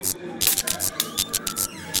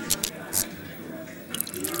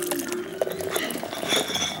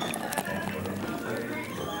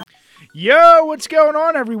Yo, what's going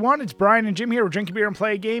on, everyone? It's Brian and Jim here. We're drinking beer and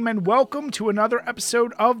play a game, and welcome to another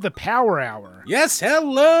episode of the Power Hour. Yes,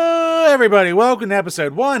 hello, everybody. Welcome to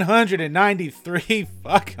episode 193.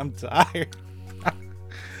 Fuck, I'm tired.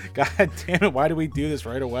 God damn it, why do we do this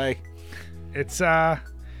right away? It's,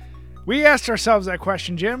 we asked ourselves that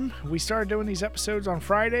question, Jim. We started doing these episodes on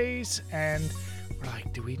Fridays, and we're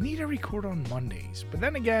like, do we need to record on Mondays? But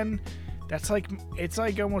then again, it's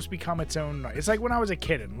like almost become its own. It's like when I was a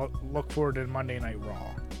kid and look forward to Monday Night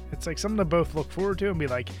Raw. It's like something to both look forward to and be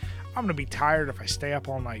like, I'm gonna be tired if I stay up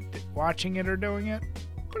all night watching it or doing it,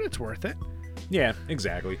 but it's worth it. Yeah,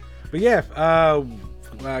 exactly. But yeah,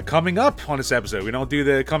 coming up on this episode, we don't do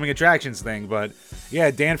the coming attractions thing, but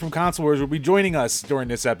yeah, Dan from Console Wars will be joining us during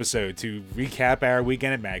this episode to recap our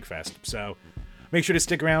weekend at MagFest. So make sure to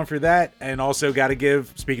stick around for that. And also got to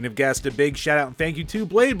give, speaking of guests, a big shout out and thank you to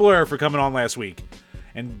Blade Blur for coming on last week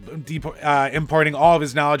and imparting all of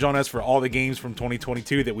his knowledge on us for all the games from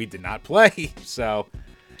 2022 that we did not play. So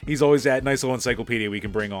he's always that nice little encyclopedia we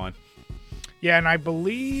can bring on. Yeah, and I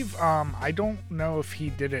believe, I don't know if he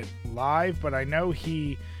did it live, but I know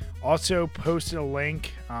he also posted a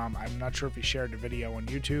link. I'm not sure if he shared the video on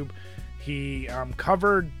YouTube. He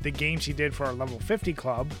covered the games he did for our Level 50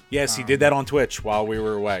 club. Yes, he did that on Twitch while we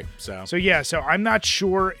were away. So I'm not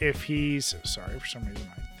sure if he's... Sorry, for some reason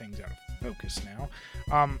my thing's out of focus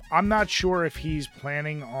now. I'm not sure if he's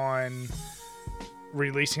planning on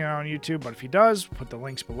releasing it on YouTube, but if he does, put the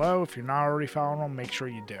links below. If you're not already following him, make sure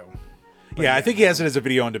you do. But yeah, I think he has it as a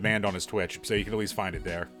video on demand on his Twitch, so you can at least find it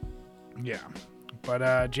there. Yeah.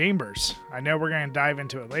 But, Chambers, I know we're going to dive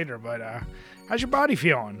into it later, but how's your body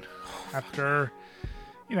feeling? After,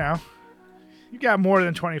 you got more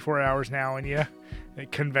than 24 hours now in you,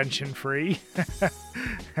 convention-free.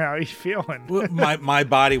 How are you feeling? Well, my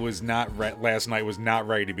body was not last night was not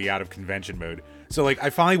ready to be out of convention mode. So, I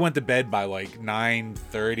finally went to bed by,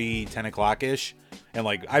 9:30, 10 o'clock-ish, and,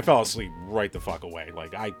 I fell asleep right the fuck away.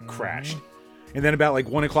 I crashed. And then about,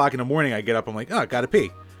 1 o'clock in the morning, I get up, I'm like, oh, gotta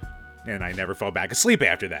pee. And I never fell back asleep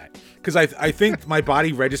after that. Because I think my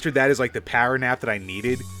body registered that as, the power nap that I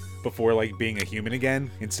needed before being a human again,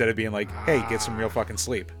 instead of being hey, get some real fucking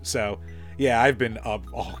sleep. So yeah, I've been up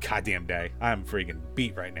all goddamn day. I'm freaking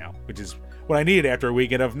beat right now, which is what I needed after a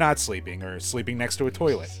weekend of not sleeping or sleeping next to a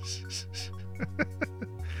toilet.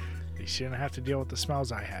 You shouldn't have to deal with the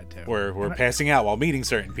smells I had to. Or passing out while meeting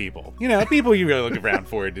certain people. People you really look around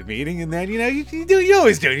forward to meeting, and then you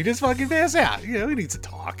always do. You just fucking pass out. We need to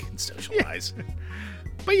talk and socialize. Yeah.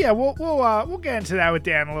 But yeah, we'll get into that with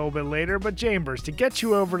Dan a little bit later. But Chambers, to get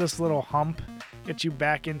you over this little hump, get you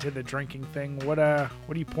back into the drinking thing, what are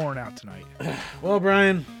you pouring out tonight? Well,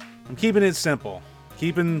 Brian, I'm keeping it simple,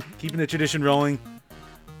 keeping the tradition rolling.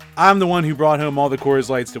 I'm the one who brought home all the Coors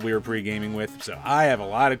Lights that we were pre-gaming with, so I have a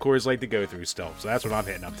lot of Coors Light to go through still. So that's what I'm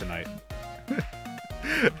hitting up tonight.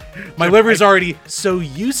 My liver's already so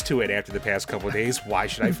used to it after the past couple of days. Why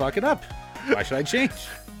should I fuck it up? Why should I change?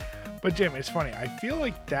 But Jim, it's funny. I feel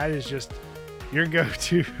like that is just your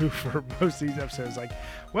go-to for most of these episodes.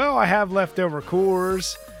 I have leftover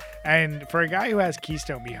Coors. And for a guy who has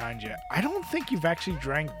Keystone behind you, I don't think you've actually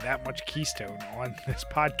drank that much Keystone on this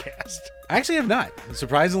podcast. I actually have not. A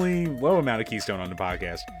surprisingly low amount of Keystone on the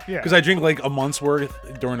podcast. Yeah. Because I drink a month's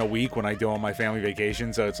worth during a week when I do on my family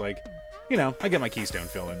vacation. So it's I get my Keystone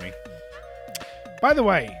fill in me. Like the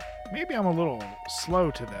way, maybe I'm a little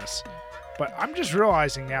slow to this, but I'm just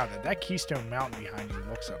realizing now that Keystone Mountain behind you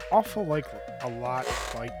looks an awful a lot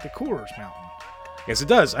like the Coors Mountain. Yes, it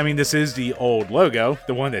does. I mean, this is the old logo,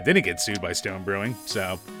 the one that didn't get sued by Stone Brewing.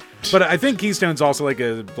 So, but I think Keystone's also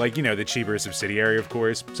the cheaper subsidiary of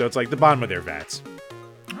Coors. So it's the bottom of their vats.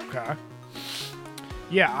 Okay.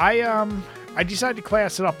 Yeah, I decided to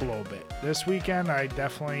class it up a little bit. This weekend, I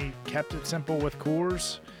definitely kept it simple with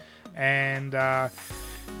Coors. And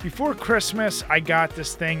before Christmas, I got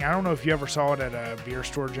this thing. I don't know if you ever saw it at a beer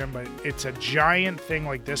store, Jim, but it's a giant thing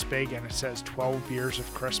this big, and it says 12 Beers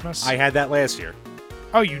of Christmas. I had that last year.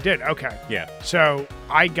 Oh, you did? Okay. Yeah. So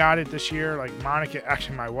I got it this year. Monica,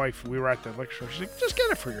 actually my wife, we were at the liquor store. She's like, just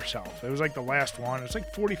get it for yourself. It was the last one. It's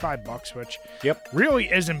 $45, which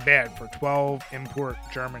really isn't bad for 12 import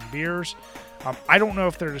German beers. I don't know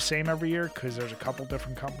if they're the same every year because there's a couple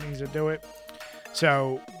different companies that do it.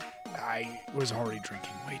 So I was already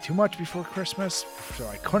drinking way too much before Christmas, so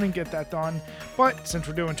I couldn't get that done. But since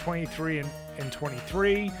we're doing 23 and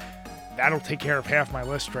 23, that'll take care of half my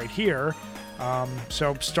list right here.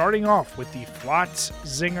 So starting off with the Flotz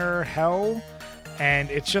Zinger Hell,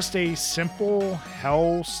 and it's just a simple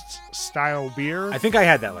Hell style beer. I think I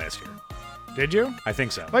had that last year. Did you? I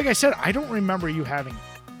think so. Like I said, I don't remember you having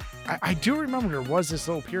I do remember there was this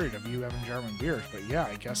little period of you having German beers, but yeah,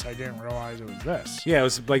 I guess I didn't realize it was this. Yeah, it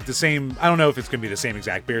was like the same. I don't know if it's gonna be the same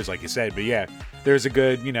exact beers like you said, but yeah, there's a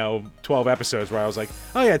good 12 episodes where I was like,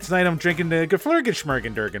 oh yeah, tonight I'm drinking the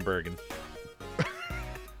Geflurgenschmergenbergenbergen.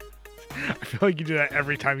 I feel like you do that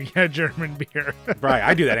every time you get German beer. Right,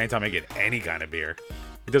 I do that anytime I get any kind of beer.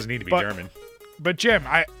 It doesn't need to be German. But Jim,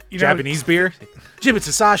 Japanese beer? Jim, it's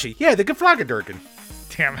Asahi. Yeah, the Geflurgenbergen.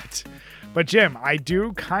 Damn it. But Jim, I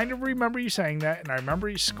do kind of remember you saying that, and I remember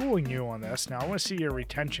you schooling you on this. Now I want to see your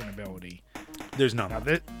retention ability. There's none. Now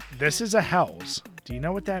this is a Hells. Do you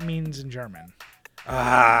know what that means in German?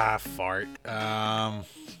 Fart.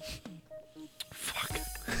 Fuck.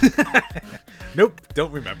 Nope,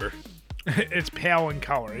 don't remember. It's pale in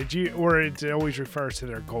color. It always refers to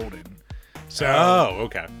their golden. So. Oh,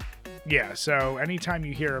 okay. Yeah, so anytime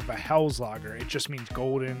you hear of a Hell's Lager, it just means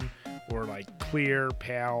golden or like clear,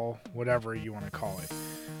 pale, whatever you want to call it.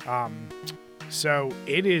 So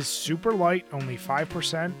it is super light, only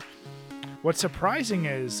 5%. What's surprising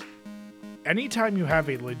is anytime you have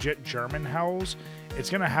a legit German Hell's, it's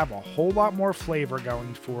going to have a whole lot more flavor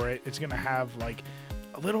going for it. It's going to have like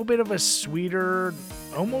a little bit of a sweeter,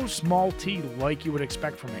 almost malty like you would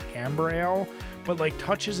expect from an amber ale, but like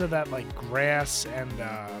touches of that like grass and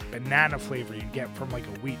banana flavor you get from like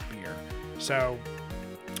a wheat beer. So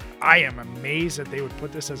I am amazed that they would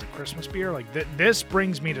put this as a Christmas beer. Like this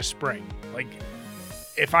brings me to spring. Like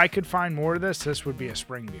if I could find more of this would be a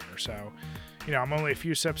spring beer. So, I'm only a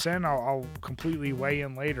few sips in. I'll completely weigh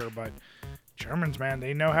in later, but Germans, man,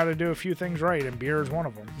 they know how to do a few things right, and beer is one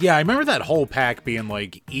of them. Yeah, I remember that whole pack being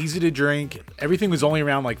like easy to drink. Everything was only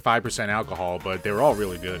around like 5% alcohol, but they were all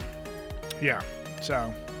really good. Yeah,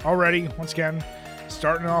 so already, once again,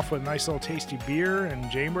 starting off with a nice little tasty beer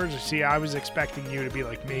and Chambers. See, I was expecting you to be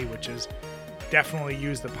like me, which is definitely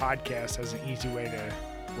use the podcast as an easy way to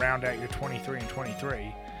round out your 23 and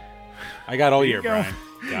 23. I got all year, Brian.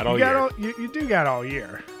 Got all year. You do got all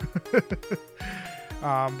year.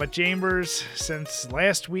 But Chambers, since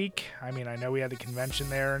last week, I know we had the convention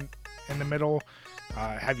there in the middle.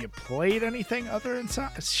 Have you played anything other than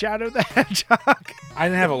Shadow the Hedgehog? I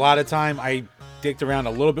didn't have a lot of time. I dicked around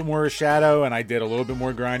a little bit more with Shadow, and I did a little bit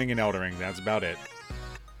more grinding in Elden Ring. That's about it.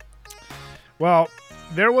 Well,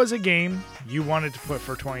 there was a game you wanted to put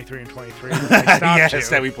for 23 and 23. I stopped yes,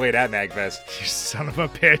 that we played at MagFest. You son of a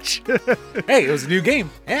bitch. Hey, it was a new game.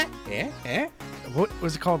 What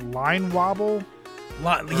was it called? Line Wobble?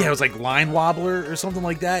 Yeah, it was like Line Wobbler or something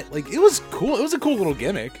like that. Like, it was cool. It was a cool little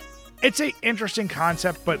gimmick. It's an interesting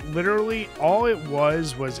concept, but literally all it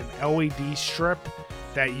was an LED strip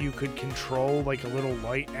that you could control like a little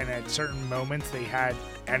light, and at certain moments they had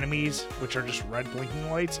enemies, which are just red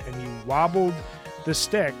blinking lights, and you wobbled the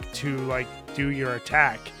stick to like do your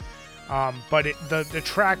attack. But the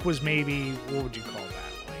track was maybe, what would you call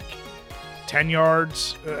that? Like 10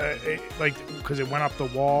 yards, because it went up the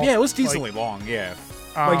wall. Yeah, it was decently long, yeah.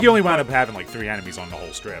 Like, you only wound up having like 3 enemies on the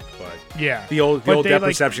whole strip, but yeah, the old depth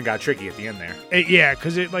perception got tricky at the end there.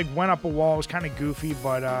 Because it like went up a wall. It was kind of goofy,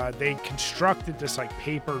 but they constructed this like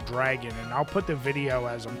paper dragon, and I'll put the video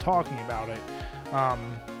as I'm talking about it.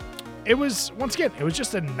 It was, once again, it was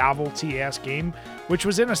just a novelty-ass game, which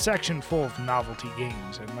was in a section full of novelty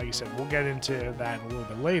games. And like I said, we'll get into that a little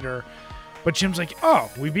bit later. But Jim's like,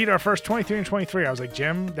 oh, we beat our first 23 and 23. I was like,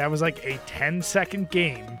 Jim, that was like a 10-second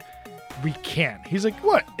game. We can't. He's like,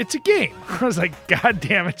 what? It's a game. I was like, God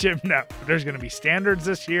damn it, Jim. No, there's going to be standards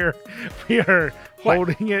this year. We are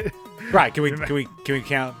holding it. Right. Can we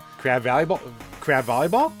count crab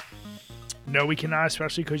volleyball? No, we cannot,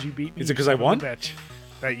 especially because you beat me. Is it because I won?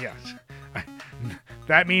 Yes.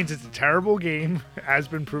 That means it's a terrible game, as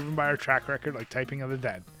been proven by our track record, like Typing of the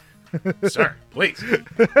Dead. Sir, please.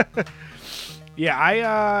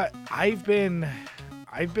 Yeah, I've been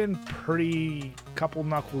pretty couple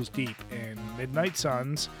knuckles deep in Midnight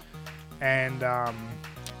Suns, and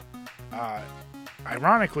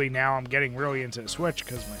ironically now I'm getting really into the Switch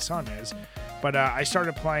because my son is. But I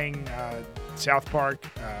started playing South Park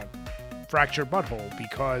Fractured Butthole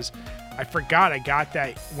because I forgot I got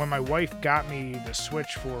that when my wife got me the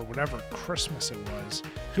Switch for whatever Christmas it was.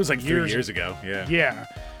 It was like 3 years ago. Yeah. Yeah.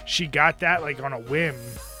 She got that like on a whim.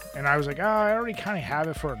 And I was like, oh, I already kind of have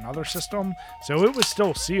it for another system. So it was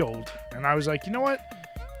still sealed. And I was like, you know what?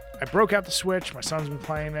 I broke out the Switch. My son's been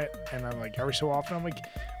playing it. And I'm like, every so often, I'm like,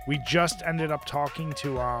 we just ended up talking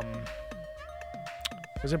to,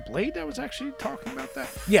 was it Blade that was actually talking about that?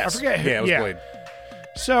 Yes. I forget who. Yeah, it was Blade.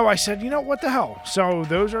 So I said, you know, what the hell? So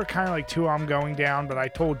those are kind of like 2 I'm going down. But I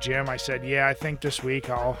told Jim, I said, yeah, I think this week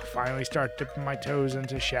I'll finally start dipping my toes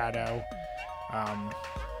into Shadow.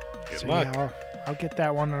 Good luck. Yeah, I'll get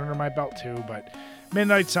that one under my belt too. But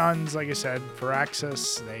Midnight Suns, like I said,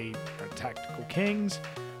 Firaxis, they are tactical kings,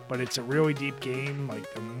 but it's a really deep game.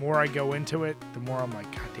 Like, the more I go into it, the more I'm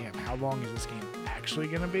like, God damn, how long is this game actually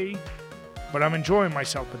going to be? But I'm enjoying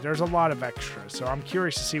myself, but there's a lot of extras, so I'm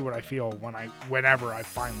curious to see what I feel whenever I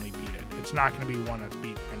finally beat it. It's not going to be one that's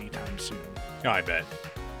beat anytime soon. Oh, I bet.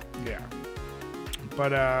 Yeah.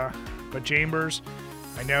 But Chambers,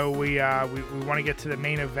 I know we want to get to the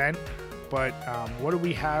main event, but what do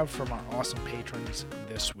we have from our awesome patrons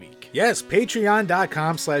this week? Yes,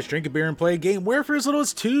 patreon.com/drinkabeerandplayagame, where for as little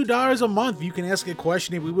as $2 a month, you can ask a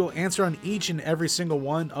question and we will answer on each and every single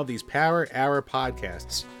one of these Power Hour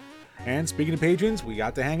podcasts. And speaking of patrons, we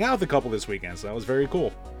got to hang out with a couple this weekend, so that was very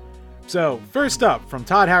cool. So, first up, from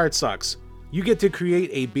Todd Howard Sucks, you get to create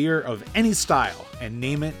a beer of any style and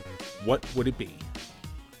name it. What would it be?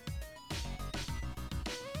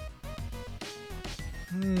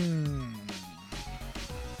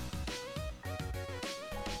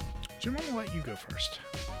 Jim, I'm going to let you go first.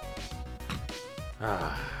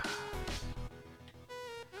 I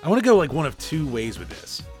want to go like one of two ways with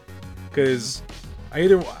this. Because I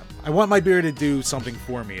want my beer to do something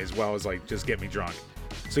for me as well as like just get me drunk.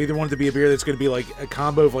 So either want it to be a beer that's going to be like a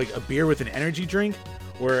combo of like a beer with an energy drink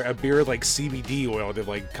or a beer with like CBD oil to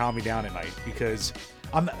like calm me down at night. Because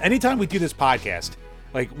anytime we do this podcast,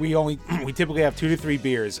 like we typically have 2 to 3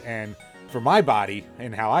 beers, and for my body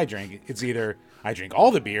and how I drink, it's either I drink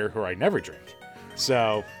all the beer or I never drink.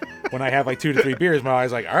 So when I have like 2 to 3 beers, my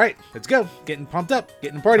body's like, all right, let's go. Getting pumped up,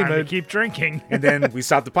 getting in party mode. Keep drinking. And then we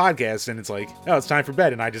stop the podcast and it's like, oh, it's time for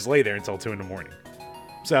bed. And I just lay there until 2 a.m.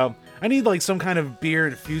 So I need like some kind of beer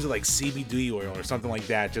infused with like CBD oil or something like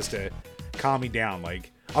that just to calm me down.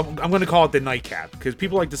 Like I'm going to call it the nightcap, because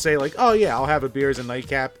people like to say like, oh yeah, I'll have a beer as a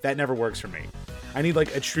nightcap. That never works for me. I need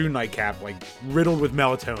like a true nightcap, like riddled with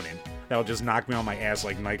melatonin. That'll just knock me on my ass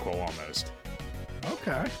like NyQuil almost.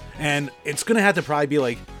 Okay. And it's going to have to probably be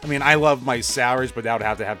like, I mean, I love my sours, but that would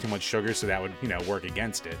have to have too much sugar, so that would, work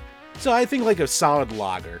against it. So I think like a solid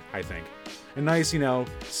lager, I think. A nice,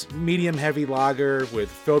 medium heavy lager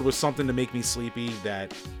filled with something to make me sleepy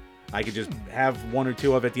that I could just have 1 or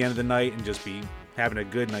 2 of at the end of the night and just be having a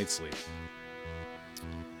good night's sleep.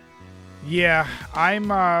 Yeah, I've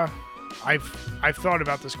thought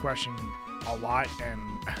about this question a lot, and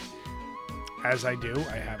as I do,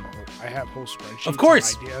 I have whole spreadsheets. Of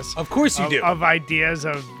course, ideas. Of course you do. Of ideas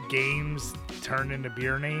of games turned into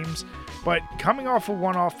beer names. But coming off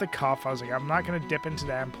the cuff, I was like, I'm not going to dip into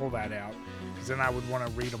that and pull that out, because then I would want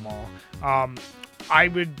to read them all. I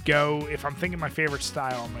would go, if I'm thinking my favorite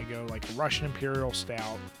style, I'm going to go like a Russian Imperial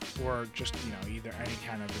Stout, or just, either any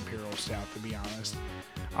kind of Imperial Stout, to be honest.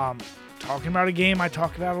 Talking about a game I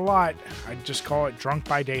talk about a lot, I'd just call it Drunk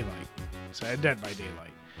by Daylight instead of Dead by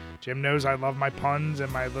Daylight. Jim knows I love my puns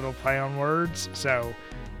and my little play on words, so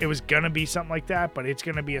it was going to be something like that, but it's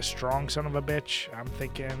going to be a strong son of a bitch. I'm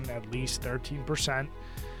thinking at least 13%.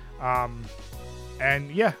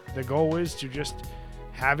 And yeah, the goal is to just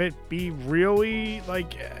have it be really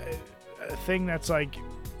like a thing that's like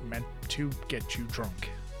meant to get you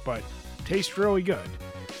drunk, but tastes really good.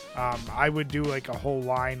 I would do like a whole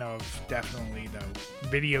line of definitely though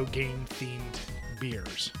video game themed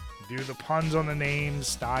beers. Do the puns on the names,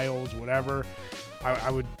 styles, whatever.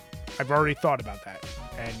 I've already thought about that,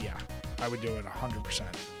 and yeah, I would do it 100%.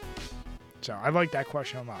 So I like that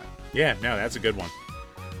question a lot. Yeah, no, that's a good one.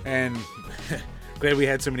 And glad we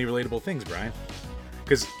had so many relatable things, Brian.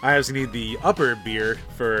 Because I also need the upper beer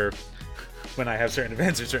for when I have certain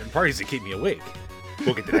events or certain parties to keep me awake.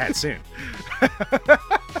 We'll get to that soon.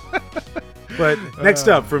 But next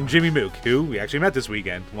up, from Jimmy Mook, who we actually met this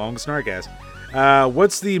weekend, long Snarkass.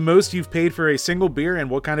 What's the most you've paid for a single beer, and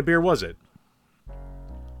what kind of beer was it?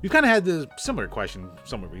 We've kind of had the similar question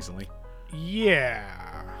somewhat recently. Yeah,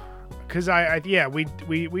 because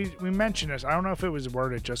we mentioned this. I don't know if it was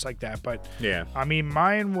worded just like that, but yeah. I mean,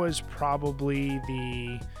 mine was probably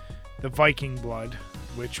the Viking Blood,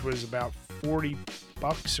 which was about $40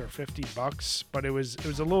 or $50, but it was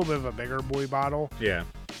a little bit of a bigger boy bottle. Yeah.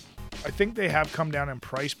 I think they have come down in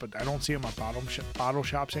price, but I don't see them at bottle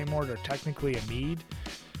shops anymore. They're technically a mead.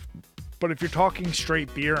 But if you're talking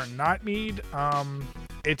straight beer and not mead,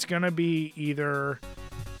 it's going to be either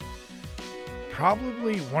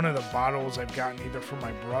probably one of the bottles I've gotten either from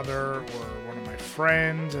my brother or one of my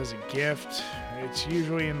friends as a gift. It's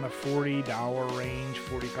usually in the $40 range,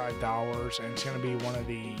 $45, and it's going to be one of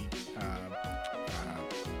the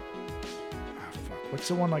what's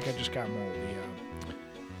the one like I just got mold?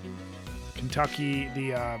 Kentucky,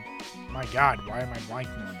 my God, why am I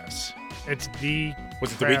blanking on this? It's the.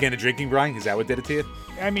 Was it the weekend of drinking, Brian? Is that what did it to you?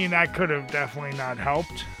 I mean, that could have definitely not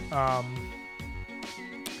helped.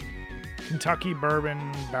 Kentucky Bourbon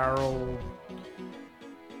Barrel.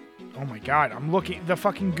 Oh my God, I'm looking. The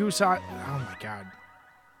fucking Goose Island. Oh my God.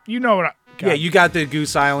 You know what? Yeah, you got the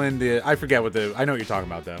Goose Island. I forget what I know what you're talking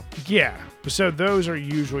about, though. Yeah. So those are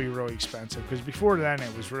usually really expensive because before then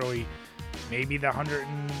it was really maybe the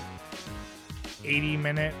 180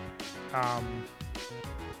 minute. Not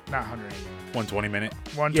 180. 120 minute.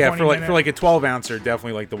 120 yeah, for minute. like a 12 ouncer,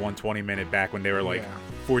 definitely like the 120 minute back when they were like Yeah.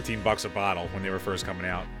 $14 a bottle when they were first coming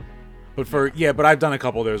out. But I've done a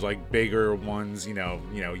couple of those like bigger ones, you know,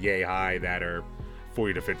 yay high that are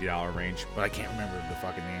 $40 to $50 range, but I can't remember the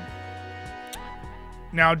fucking name.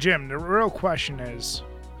 Now, Jim, the real question is,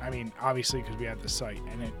 I mean, obviously because we had the site,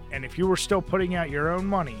 and if you were still putting out your own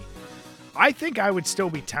money, I think I would still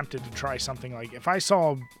be tempted to try something like if I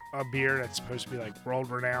saw a beer that's supposed to be like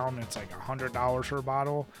world renowned, it's like $100 for a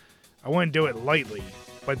bottle. I wouldn't do it lightly,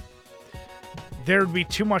 but there'd be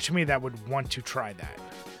too much of me that would want to try that.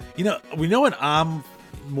 You know, we know when I'm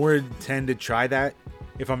more tend to try that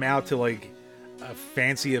if I'm out to like a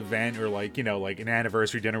fancy event or like, you know, like an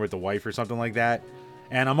anniversary dinner with the wife or something like that.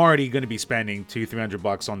 And I'm already going to be spending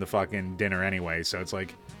 $200-$300 on the fucking dinner anyway. So it's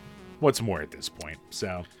like, what's more at this point?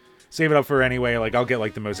 So save it up for anyway. Like I'll get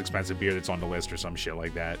like the most expensive beer that's on the list or some shit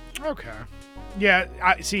like that. Okay. Yeah.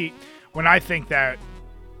 I see when I think that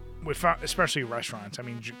with, especially restaurants, I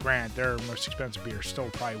mean, granted, their most expensive beer still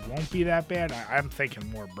probably won't be that bad. I'm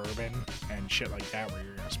thinking more bourbon and shit like that where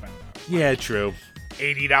you're going to spend Yeah, true.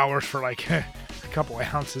 $80 for like a couple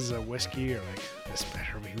ounces of whiskey, or like, this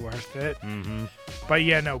better be worth it. Mm-hmm. But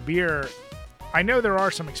yeah, no, beer, I know there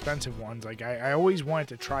are some expensive ones. Like I always wanted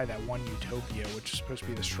to try that one Utopia, which is supposed to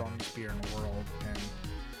be the strongest beer in the world, and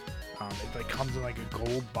it like comes in like a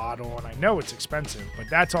gold bottle, and I know it's expensive, but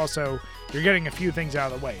that's also, you're getting a few things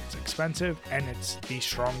out of the way. It's expensive and it's the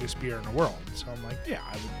strongest beer in the world. So I'm like, yeah,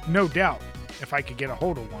 I would, no doubt, if I could get a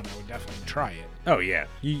hold of one, I would definitely try it. Oh yeah,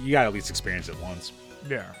 you got to at least experience it once.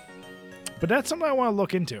 Yeah. But that's something I want to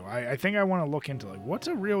look into. I think I want to look into, like, what's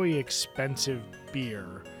a really expensive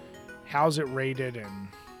beer? How's it rated? And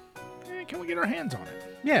can we get our hands on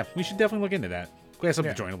it? Yeah, we should definitely look into that. Glass up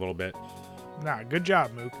Yeah. the joint a little bit. Nah, good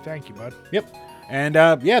job, Mook. Thank you, bud. Yep. And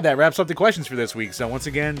yeah, that wraps up the questions for this week. So once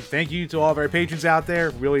again, thank you to all of our patrons out there.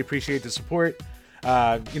 Really appreciate the support.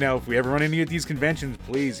 You know, if we ever run into at these conventions,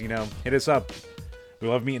 please, you know, hit us up. We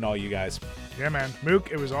love meeting all you guys. Yeah, man. Mook,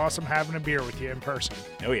 it was awesome having a beer with you in person.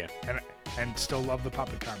 Oh, yeah. And still love the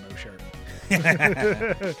Puppet Combo shirt.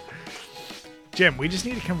 Jim, we just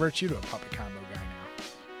need to convert you to a Puppet Combo guy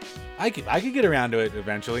now. I could get around to it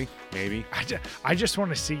eventually, maybe. I just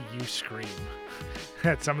want to see you scream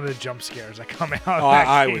at some of the jump scares that come out. Oh,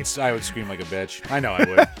 I would scream like a bitch. I know I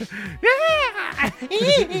would.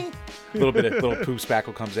 A little poop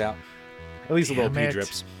spackle comes out. At least a little pee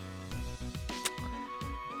drips.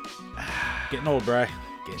 Getting old, Bri.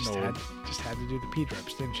 Getting old. Just had to do the pee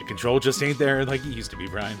drips, didn't you? Control just ain't there like it used to be,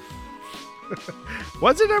 Brian.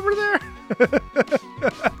 Was it ever there?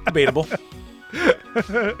 Debatable.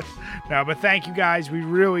 No, but thank you guys. We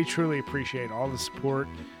really, truly appreciate all the support.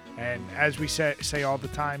 And as we say all the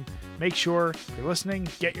time, make sure if you're listening,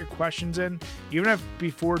 get your questions in. Even if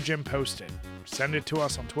before Jim posted, send it to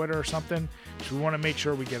us on Twitter or something. So we want to make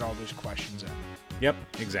sure we get all those questions in. Yep,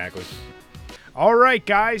 exactly. All right,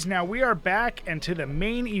 guys. Now we are back and to the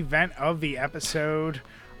main event of the episode.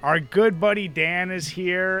 Our good buddy Dan is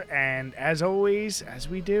here, and as always, as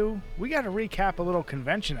we do, we got to recap a little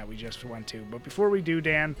convention that we just went to. But before we do,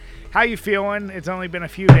 Dan, how you feeling? It's only been a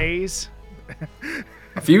few days.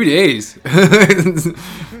 A few days.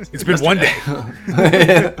 It's been one day.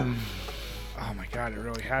 Oh my God, it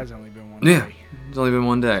really has only been one Yeah, day. it's only been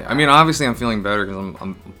one day. I mean, obviously I'm feeling better because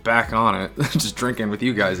I'm back on it, just drinking with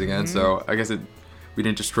you guys again. Mm-hmm. So I guess we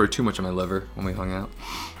didn't destroy too much of my liver when we hung out.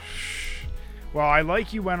 Well, I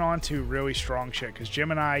like you went on to really strong shit because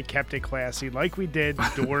Jim and I kept it classy like we did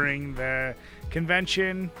during the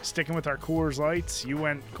convention, sticking with our Coors Lights. You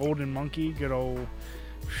went Golden Monkey, good old.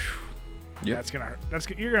 Yeah.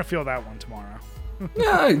 You're gonna feel that one tomorrow.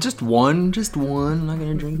 Yeah, just one. I'm not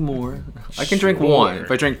gonna drink more. I can drink one. If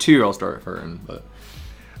I drink two, I'll start hurting. But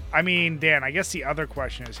I mean, Dan, I guess the other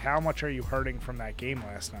question is, how much are you hurting from that game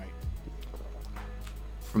last night?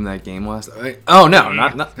 from that game last night? Oh no,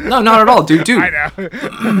 not at all, dude. I know.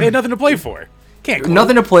 They had nothing to play for. Can't go.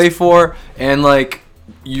 Nothing to play for, and like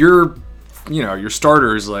your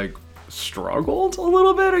starters like struggled a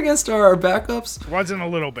little bit against our backups. It wasn't a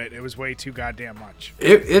little bit. It was way too goddamn much.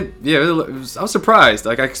 It was, I was surprised.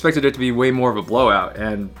 Like I expected it to be way more of a blowout,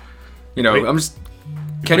 and You know, Wait. I'm just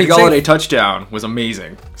Kenny Play it Galladay safe. touchdown was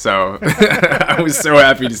amazing. So I was so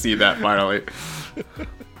happy to see that finally.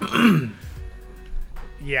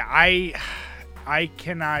 Yeah, I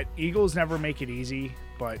cannot. Eagles never make it easy,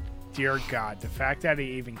 but dear God, the fact that it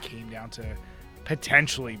even came down to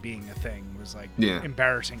potentially being a thing was like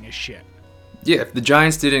embarrassing as shit. Yeah, if the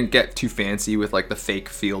Giants didn't get too fancy with like the fake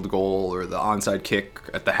field goal or the onside kick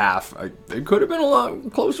at the half, it could have been a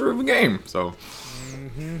lot closer of a game. So,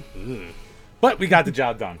 But we got the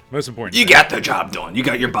job done. Most important. you got the job done. You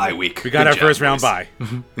got your bye week. We got our first round bye.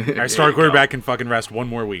 Our star quarterback can fucking rest one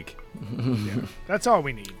more week. That's all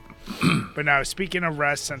we need. But now, speaking of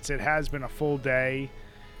rest, since it has been a full day,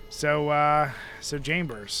 so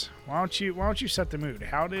Chambers, why don't you set the mood?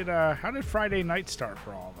 How did Friday night start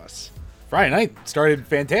for all of us? Friday night started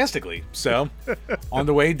fantastically. So, on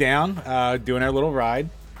the way down, doing our little ride,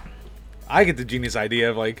 I get the genius idea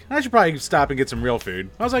of like, I should probably stop and get some real food.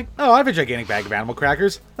 I was like, oh, I have a gigantic bag of animal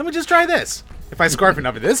crackers. Let me just try this. If I scarf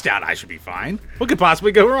enough of this down, I should be fine. What could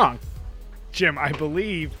possibly go wrong? Jim, I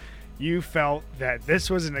believe you felt that this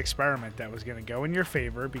was an experiment that was going to go in your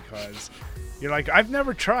favor because you're like, I've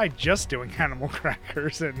never tried just doing animal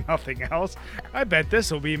crackers and nothing else. I bet this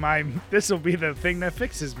will be the thing that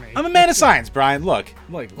fixes me. I'm a man of science, Brian. Look,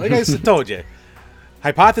 like I told you.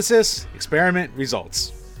 Hypothesis, experiment,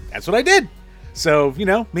 results. That's what I did. So, you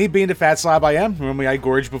know, me being the fat slob I am, normally I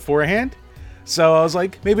gorge beforehand. So I was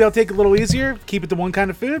like, maybe I'll take it a little easier, keep it to one kind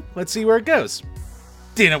of food. Let's see where it goes.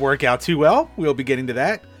 Didn't work out too well. We'll be getting to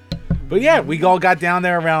that. But yeah, we all got down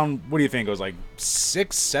there around, what do you think? It was like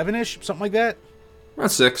 6, 7-ish, something like that? Around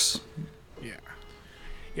 6.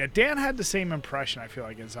 Yeah, Dan had the same impression, I feel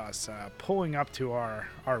like, as us, pulling up to our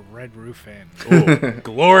Red Roof Inn. Ooh,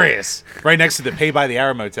 glorious. Right next to the Pay by the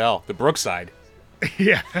Hour Motel, the Brookside.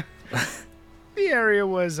 Yeah. The area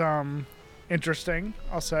was interesting,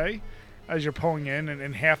 I'll say, as you're pulling in,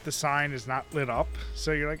 and half the sign is not lit up.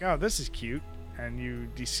 So you're like, oh, this is cute. And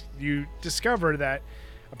you discover that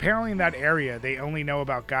apparently in that area, they only know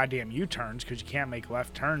about goddamn U-turns because you can't make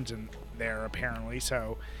left turns in there, apparently.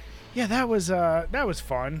 So, yeah, that was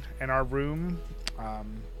fun. And our room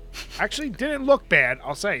actually didn't look bad,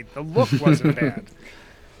 I'll say. The look wasn't bad.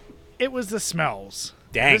 It was the smells.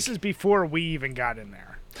 Dang. This is before we even got in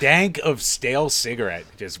there. Dank of stale cigarette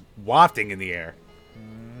just wafting in the air.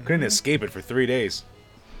 Couldn't escape it for 3 days.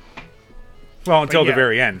 Well, until the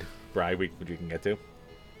very end, Bri, which we can get to.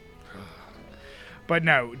 But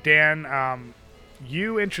no, Dan,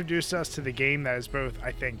 you introduced us to the game that is both,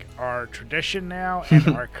 I think, our tradition now and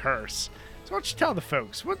our curse. So why don't you tell the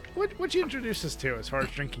folks, what you introduce us to as far as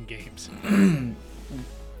drinking games?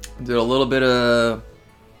 Did a little bit of...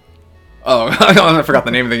 Oh, I forgot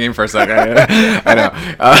the name of the game for a second. I know.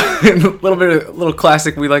 A little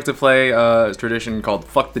classic we like to play, tradition called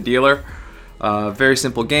Fuck the Dealer. Very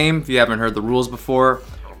simple game. If you haven't heard the rules before,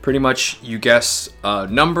 pretty much you guess a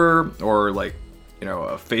number or like, you know,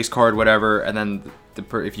 a face card, whatever, and then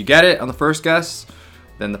if you get it on the first guess,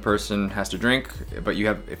 then the person has to drink. But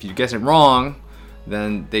if you guess it wrong,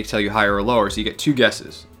 then they tell you higher or lower. So you get 2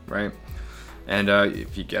 guesses, right? And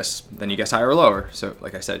if you guess, then you guess higher or lower. So,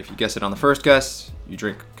 like I said, if you guess it on the first guess, you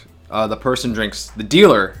drink. The person drinks. The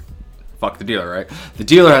dealer, fuck the dealer, right? The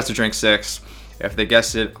dealer has to drink 6. If they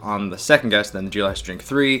guess it on the second guess, then the dealer has to drink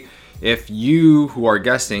 3. If you, who are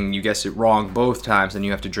guessing, you guess it wrong both times, then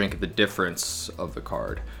you have to drink the difference of the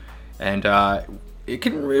card. And it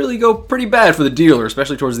can really go pretty bad for the dealer,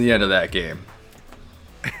 especially towards the end of that game.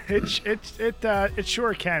 It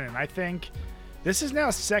sure can, and I think this is now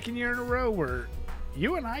 2nd year in a row where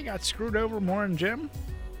you and I got screwed over more than Jim.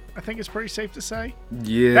 I think it's pretty safe to say.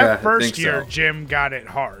 Yeah, that first I think year, so. Jim got it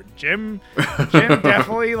hard. Jim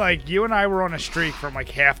definitely, like, you and I were on a streak from like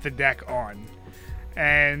half the deck on.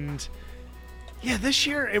 And yeah, this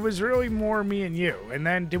year it was really more me and you. And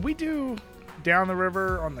then did we do Down the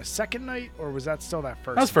River on the second night, or was that still that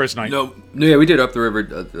first? That was first night. No, yeah, we did Up the River.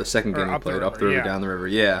 The second game we Up the played, River, Up the River, yeah. Down the River.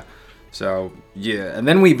 Yeah. So yeah, and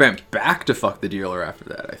then we went back to Fuck the Dealer after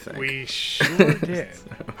that. I think We sure did.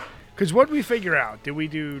 Because what did we figure out? Did we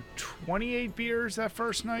do 28 beers that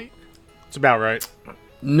first night? It's about right.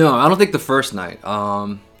 No, I don't think the first night.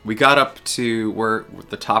 We got up to where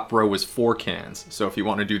the top row was 4 cans. So if you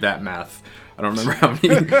want to do that math, I don't remember how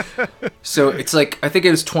many. So it's like, I think it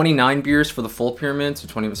was 29 beers for the full pyramid. So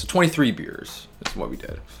 23 beers is what we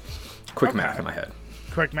did. Quick math in my head.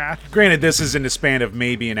 Quick math. Granted, this is in the span of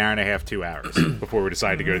maybe an hour and a half, 2 hours before we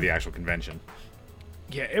decided to go to the actual convention.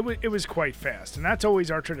 Yeah, it was quite fast. And that's always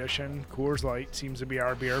our tradition. Coors Light seems to be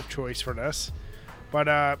our beer of choice for this. But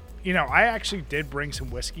I actually did bring some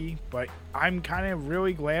whiskey, but I'm kind of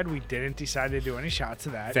really glad we didn't decide to do any shots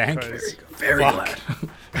of that. Thank you. Very glad.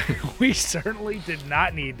 We certainly did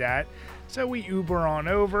not need that. So we Uber on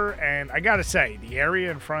over, and I gotta say, the area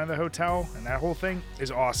in front of the hotel and that whole thing is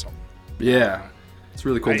awesome. Yeah. It's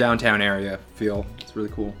really cool downtown area feel. It's really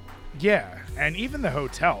cool. Yeah, and even the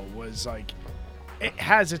hotel was like, it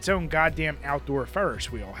has its own goddamn outdoor Ferris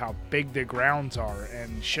wheel, how big the grounds are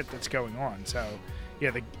and shit that's going on. So,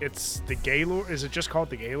 yeah, it's the Gaylord. Is it just called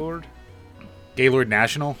the Gaylord? Gaylord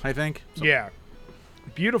National, I think. Yeah.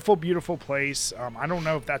 Beautiful, beautiful place. I don't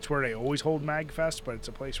know if that's where they always hold MagFest, but it's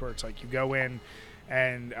a place where it's like you go in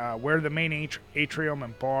and where the main atrium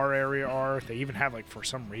and bar area are, they even have, like, for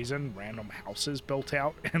some reason, random houses built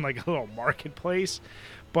out in, like, a little marketplace.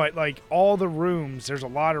 But, like, all the rooms, there's a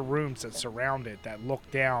lot of rooms that surround it that look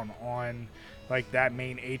down on, like, that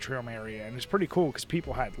main atrium area. And it's pretty cool because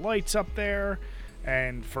people had lights up there.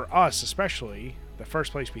 And for us, especially, the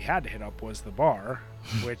first place we had to hit up was the bar,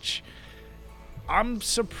 which I'm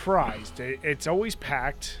surprised. It's always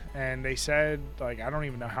packed. And they said, like, I don't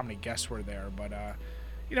even know how many guests were there. But,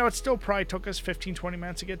 it still probably took us 15, 20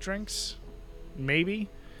 minutes to get drinks. Maybe.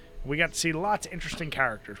 We got to see lots of interesting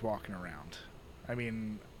characters walking around. I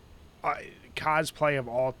mean, cosplay of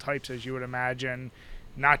all types, as you would imagine.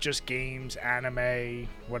 Not just games, anime,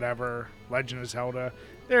 whatever, Legend of Zelda.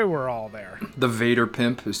 They were all there. The Vader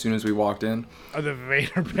pimp as soon as we walked in. Oh, the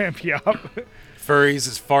Vader pimp, yup. Furries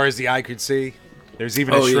as far as the eye could see. There's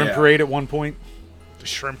even a shrimp parade at one point. The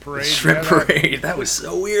shrimp parade. Parade. That was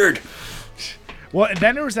so weird. Well, and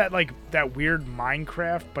then there was that weird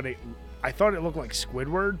Minecraft, but I thought it looked like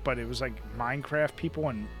Squidward, but it was like Minecraft people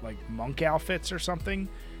in like monk outfits or something.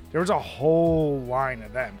 There was a whole line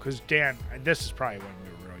of them. Because Dan, this is probably when we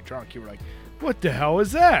were really drunk. You were like, "What the hell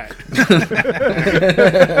is that?"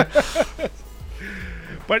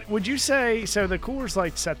 But would you say so? The Coors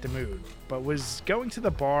Light set the mood, but was going to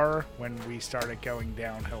the bar when we started going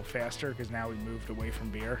downhill faster because now we moved away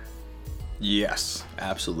from beer? Yes,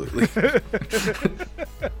 absolutely.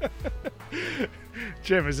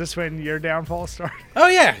 Jim, is this when your downfall started? Oh,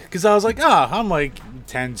 yeah, because I was like, I'm like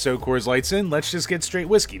 10 Coors Lights in. Let's just get straight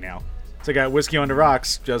whiskey now. So I got whiskey on the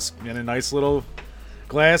rocks, just in a nice little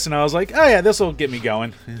glass, and I was like, oh, yeah, this will get me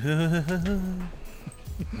going.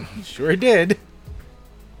 Sure did.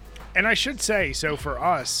 And I should say, so for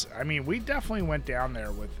us, I mean, we definitely went down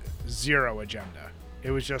there with zero agenda.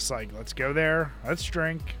 It was just like, let's go there, let's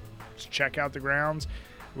drink, let's check out the grounds.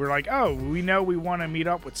 We're like, oh, we know we want to meet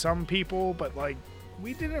up with some people, but like,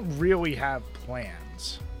 we didn't really have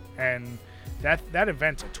plans. And that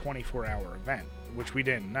event's a 24-hour event, which we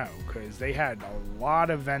didn't know because they had a lot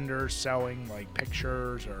of vendors selling like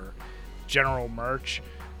pictures or general merch.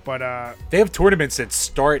 But they have tournaments that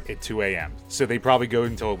start at 2 a.m., so they probably go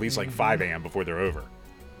until at least like 5 a.m. before they're over.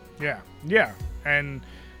 Yeah. And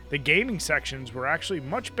the gaming sections were actually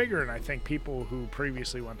much bigger than I think people who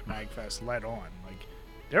previously went to MagFest let on. Like,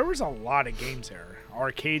 there was a lot of games there.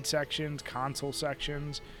 Arcade sections, console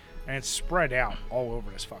sections, and it's spread out all over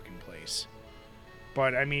this fucking place.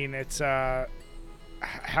 But, I mean, it's, how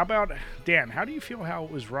about, Dan, how do you feel how it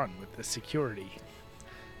was run with the security?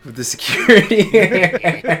 With the security.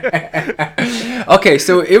 Okay,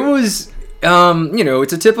 so it was,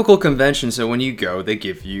 it's a typical convention. So when you go, they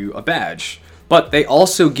give you a badge. But they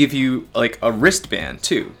also give you, like, a wristband,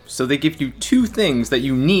 too. So they give you two things that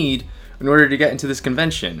you need in order to get into this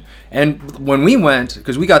convention. And when we went,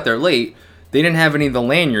 because we got there late, they didn't have any of the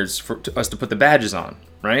lanyards for us to put the badges on,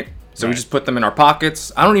 right? So we just put them in our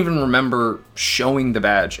pockets. I don't even remember showing the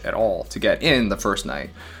badge at all to get in the first night.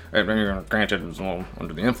 Granted, it was a little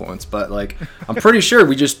under the influence, but like I'm pretty sure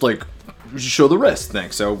we just show the wrist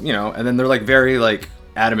thing. So and then they're like very like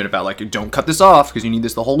adamant about like don't cut this off because you need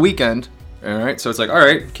this the whole weekend. All right, so it's like all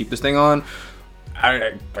right, keep this thing on.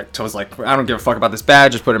 I was like I don't give a fuck about this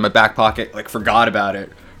badge. Just put it in my back pocket. Like forgot about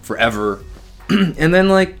it forever. And then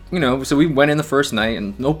like so we went in the first night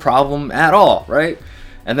and no problem at all, right?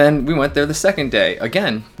 And then we went there the second day.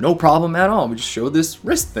 Again, no problem at all. We just showed this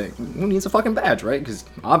wrist thing. Who needs a fucking badge, right? Because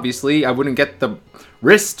obviously I wouldn't get the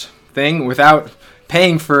wrist thing without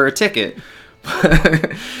paying for a ticket.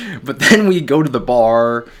 But then we go to the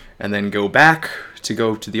bar and then go back to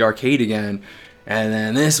go to the arcade again. And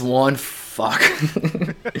then this one fuck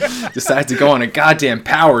decides to go on a goddamn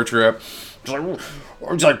power trip.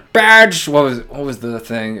 It's like badge. What was the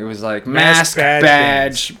thing? It was like mask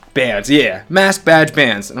badge bands. Yeah, mask badge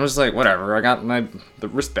bands. And I was like, whatever. I got the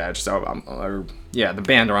wrist badge, so the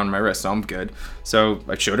band around my wrist, so I'm good. So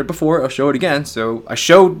I showed it before. I'll show it again. So I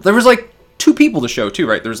showed. There was like two people to show too,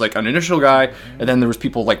 right? There's like an initial guy, and then there was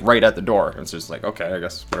people like right at the door. And it's just like, okay, I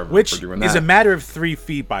guess whatever. Which we're doing is that. a matter of 3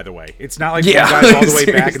 feet, by the way. It's not like Yeah. one guy's all the way back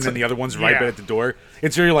and Seriously. then the other one's right Yeah. at the door.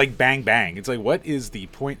 It's really like bang bang. It's like, what is the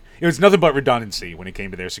point? It was nothing but redundancy when it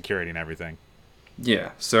came to their security and everything.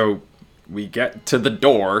 Yeah, so we get to the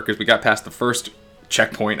door because we got past the first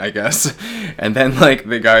checkpoint, I guess, and then like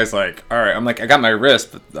the guy's like, "All right," I'm like, "I got my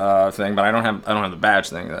wrist thing, but I don't have the badge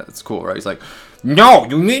thing. That's cool, right?" He's like, "No,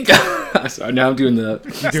 you need to." So now I'm doing the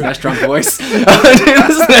Smash Drunk voice, I'm doing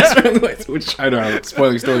the Smash Drunk voice, which I don't know,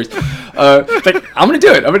 spoiling stories. Like, I'm gonna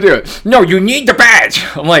do it. No, you need the badge.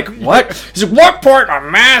 I'm like, what? He's like, what part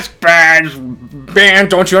of mask badge band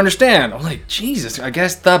don't you understand? I'm like, Jesus, I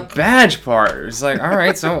guess the badge part. It's like, all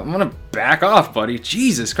right, so I'm gonna back off, buddy.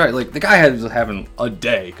 Jesus Christ, like the guy was having a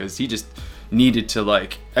day because he just needed to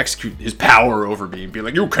like execute his power over me and be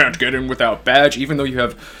like, you can't get in without badge, even though you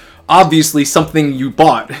have obviously something you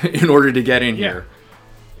bought in order to get in here.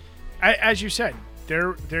 As you said,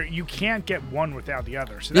 there you can't get one without the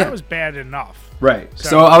other. So Yeah. that was bad enough. Right.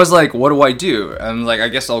 So I was like, what do I do? And like, I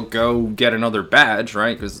guess I'll go get another badge,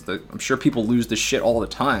 right? Because I'm sure people lose this shit all the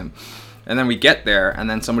time. And then we get there, and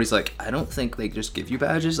then somebody's like, I don't think they just give you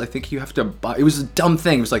badges. I think you have to buy. It was a dumb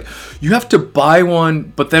thing. It was like, you have to buy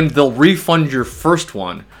one, but then they'll refund your first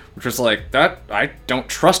one. Which was like, that, I don't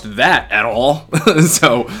trust that at all.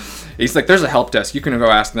 So he's like, there's a help desk. You can go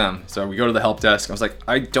ask them. So we go to the help desk. I was like,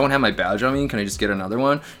 I don't have my badge on me. Can I just get another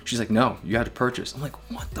one? She's like, no, you had to purchase. I'm like,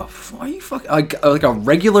 what the fuck? Are you fucking, like a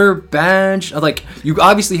regular badge? Like, you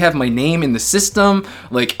obviously have my name in the system.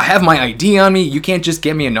 Like, I have my ID on me. You can't just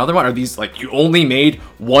get me another one. Are these, like, you only made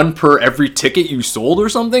one per every ticket you sold or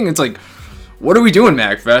something? It's like, what are we doing,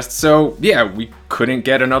 MagFest? So, yeah, we couldn't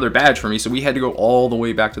get another badge for me, so we had to go all the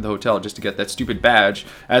way back to the hotel just to get that stupid badge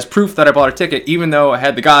as proof that I bought a ticket, even though I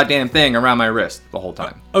had the goddamn thing around my wrist the whole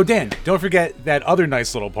time. Oh, Dan, don't forget that other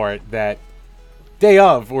nice little part that day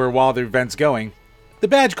of or while the event's going, the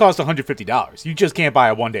badge costs $150. You just can't buy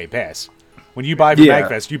a one-day pass. When you buy for Yeah.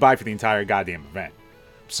 MagFest, you buy for the entire goddamn event.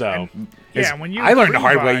 So, when you I learned the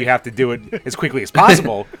hard way, pre-buy- you have to do it as quickly as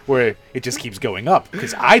possible, where it just keeps going up,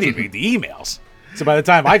 because I didn't read the emails. So by the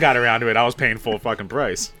time I got around to it, I was paying full fucking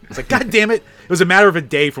price. It's like, God damn it! It was a matter of a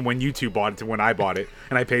day from when you two bought it to when I bought it,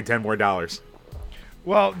 and I paid $10 more.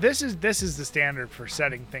 Well, this is the standard for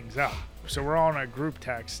setting things up. So we're all in a group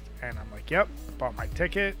text, and I'm like, yep, bought my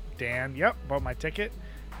ticket. Dan, yep, bought my ticket.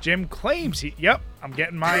 Jim claims yep, I'm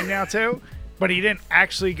getting mine now too. But he didn't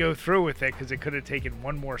actually go through with it because it could have taken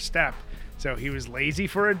one more step. So he was lazy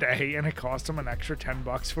for a day, and it cost him an extra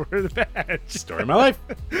 $10 for the badge. Story of my life.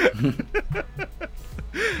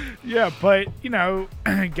 Yeah, but,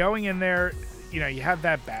 going in there, you have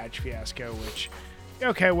that badge fiasco, which,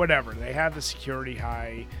 okay, whatever. They have the security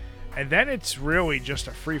high, and then it's really just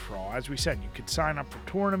a free-for-all. As we said, you could sign up for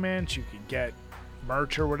tournaments, you could get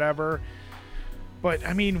merch or whatever. But,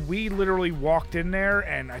 I mean, we literally walked in there,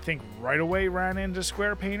 and I think right away ran into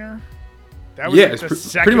Square Painter. That was Yeah, like it's the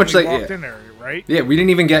second pretty much we like- walked yeah. in there, right? Yeah, we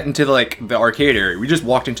didn't even get into the arcade area. We just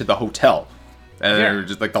walked into the hotel, and then it was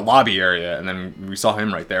just like the lobby area, and then we saw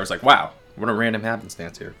him right there. I was like, wow, what a random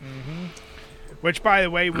happenstance here. Which, by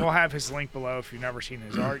the way, we'll have his link below. If you've never seen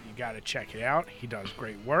his art, you got to check it out. He does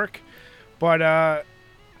great work. But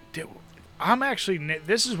I'm actually,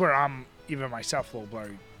 this is where I'm even myself a little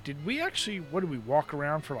blurry. Did we actually, what did we walk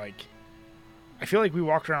around for like, I feel like we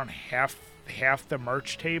walked around half the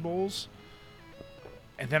merch tables.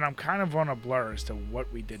 And then I'm kind of on a blur as to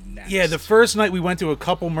what we did next. Yeah, the first night we went to a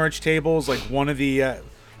couple merch tables, like one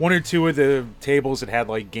or two of the tables that had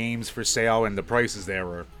like games for sale, and the prices there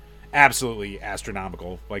were absolutely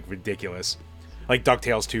astronomical, like ridiculous. Like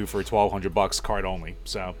DuckTales 2 for $1,200 card only.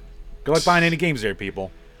 So good luck buying any games there,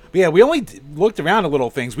 people. But yeah, we only looked around at little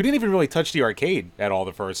things. We didn't even really touch the arcade at all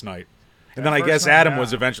the first night. And then I guess Adam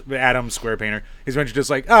was eventually, Adam Square Painter, he's eventually just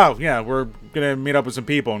like, oh, yeah, we're going to meet up with some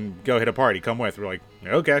people and go hit a party. Come with. We're like,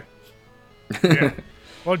 okay. Yeah.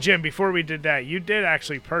 Well, Jim, before we did that, you did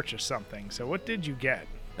actually purchase something. So what did you get?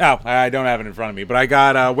 Oh, I don't have it in front of me, but I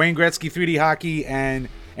got Wayne Gretzky 3D Hockey and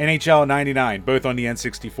NHL 99, both on the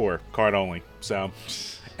N64, card only. So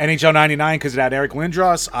NHL 99, because it had Eric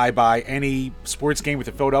Lindros, I buy any sports game with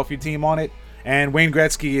a Philadelphia team on it. And Wayne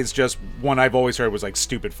Gretzky is just one I've always heard was like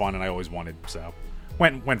stupid fun, and I always wanted. So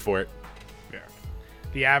went for it. Yeah.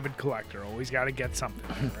 The avid collector always got to get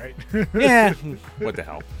something, right? Yeah. What the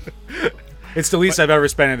hell? It's the least I've ever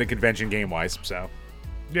spent in a convention game-wise, so.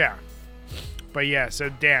 Yeah. But yeah, so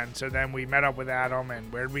Dan, so then we met up with Adam,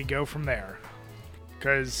 and where'd we go from there?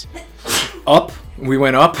 Because... Up. We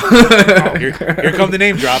went up. Here come the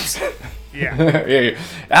name drops. Yeah. Yeah.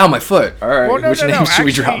 Ow, my foot. All right. Well, no, Which no, name no. should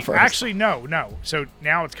we drop first? Actually, no. So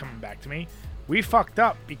now it's coming back to me. We fucked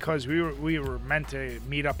up because we were meant to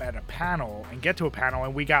meet up at a panel and get to a panel,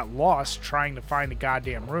 and we got lost trying to find the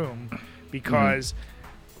goddamn room because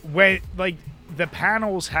when like the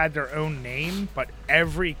panels had their own name, but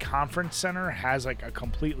every conference center has like a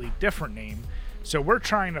completely different name. So we're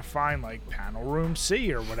trying to find like panel room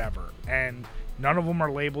C or whatever, and none of them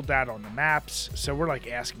are labeled that on the maps. So we're like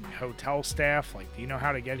asking hotel staff, like, do you know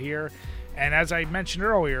how to get here? And as I mentioned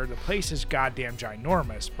earlier, the place is goddamn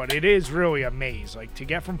ginormous, but it is really a maze. Like, to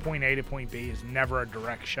get from point A to point B is never a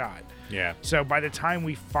direct shot. Yeah. So by the time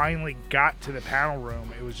we finally got to the panel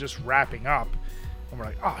room, it was just wrapping up, and we're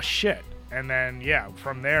like, oh shit. And then yeah,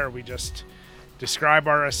 from there we just describe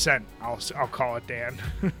our ascent. I'll call it, Dan.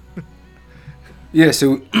 Yeah,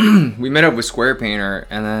 so we met up with Square Painter,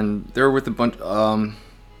 and then they were with a bunch. I'm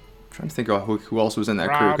trying to think of who else was in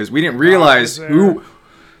that crew, because we didn't realize who.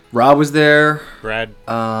 Rob was there. Brad.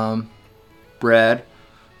 Brad.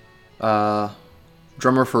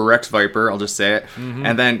 Drummer for Rex Viper. I'll just say it. Mm-hmm.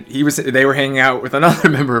 And then they were hanging out with another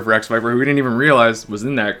member of Rex Viper who we didn't even realize was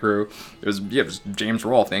in that crew. It was James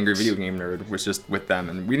Rolfe, the Angry Video Game Nerd, was just with them,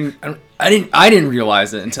 and I didn't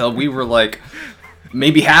realize it until we were like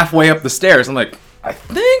maybe halfway up the stairs. I'm like, I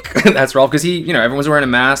think that's Rolfe, because everyone's wearing a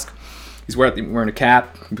mask. He's wearing a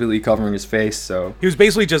cap, completely covering his face. So he was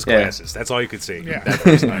basically just glasses. That's all you could see. Yeah. That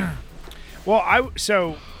first night. Well,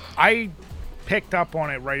 I picked up on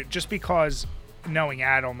it right just because knowing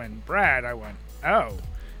Adam and Brad, I went, oh.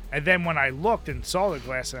 And then when I looked and saw the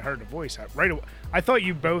glass and heard the voice, I thought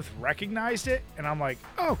you both recognized it, and I'm like,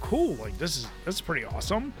 oh, cool. Like this is pretty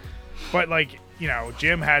awesome. But like,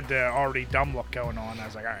 Jim had the already dumb look going on. I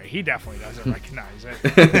was like, all right, he definitely doesn't recognize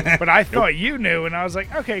it. But I thought you knew, and I was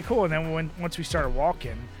like, okay, cool. And then once we started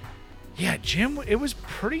walking, yeah, Jim, it was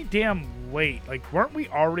pretty damn late. Like, weren't we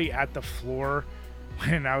already at the floor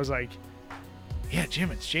when I was like, yeah, Jim,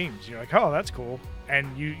 it's James. You're like, oh, that's cool.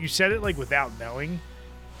 And you said it like without knowing.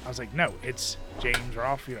 I was like, no, it's James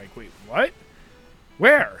Rolfe. You're like, wait, what?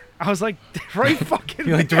 Where? I was like, right fucking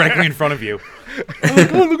You're like there. directly in front of you. I'm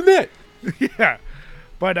like, oh, look at that. Yeah,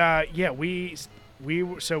 but yeah, we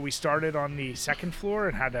started on the second floor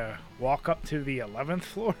and had to walk up to the 11th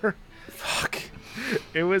floor. Fuck.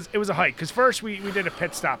 It was a hike, because first we did a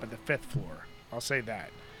pit stop at the 5th floor. I'll say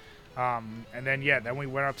that. And then then we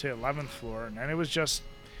went up to the 11th floor, and then it was a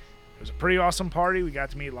pretty awesome party. We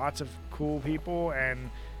got to meet lots of cool people,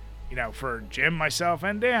 and for Jim, myself,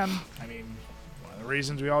 and Dan, I mean, one of the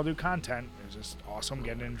reasons we all do content is just awesome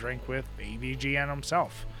getting a drink with AVGN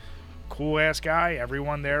himself. Cool ass guy.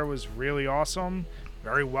 Everyone there was really awesome,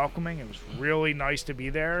 very welcoming. It was really nice to be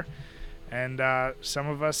there, and some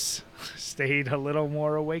of us stayed a little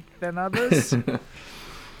more awake than others.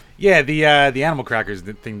 Yeah, the animal crackers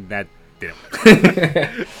thing that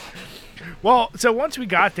didn't. Well, so once we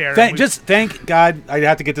got there, thank God I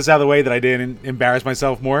have to get this out of the way that I didn't embarrass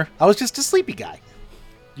myself more. I was just a sleepy guy.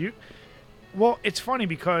 Well, it's funny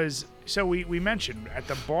because we mentioned at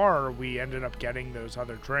the bar we ended up getting those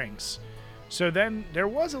other drinks. So then there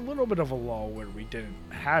was a little bit of a lull where we didn't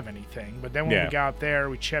have anything. But then when we got there,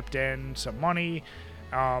 we chipped in some money.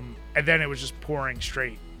 And then it was just pouring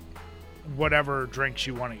straight whatever drinks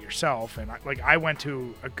you wanted yourself. And I went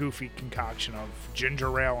to a goofy concoction of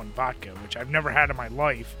ginger ale and vodka, which I've never had in my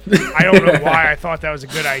life. I don't know why I thought that was a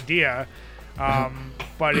good idea.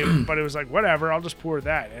 But it was like, whatever, I'll just pour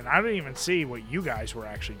that. And I didn't even see what you guys were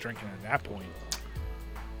actually drinking at that point.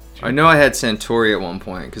 I know I had Santori at one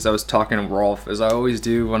point because I was talking to Rolfe, as I always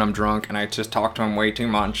do when I'm drunk, and I just talk to him way too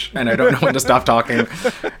much, and I don't know when to stop talking.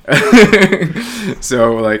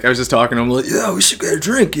 So, like, I was just talking to him, like, yeah, we should get a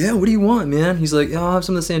drink. Yeah, what do you want, man? He's like, yeah, I'll have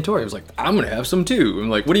some of the Santori. I was like, I'm going to have some too.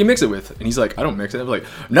 I'm like, what do you mix it with? And he's like, I don't mix it. I was like,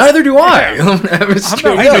 neither do I. I'm going to have it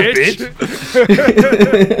straight up, bitch.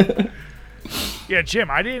 Yeah,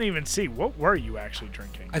 Jim, I didn't even see. What were you actually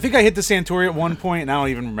drinking? I think I hit the Santori at one point, and I don't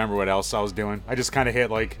even remember what else I was doing. I just kind of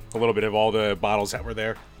hit, like, a little bit of all the bottles that were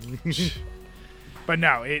there. But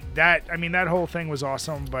no, that whole thing was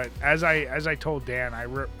awesome. But as I told Dan, I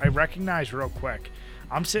recognized real quick.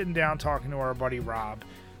 I'm sitting down talking to our buddy Rob,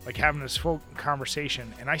 like having this full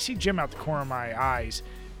conversation, and I see Jim out the corner of my eyes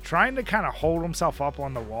trying to kind of hold himself up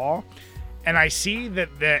on the wall. And I see that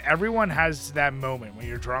everyone has that moment when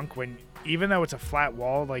you're drunk, when even though it's a flat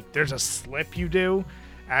wall, like there's a slip you do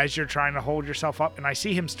as you're trying to hold yourself up. And I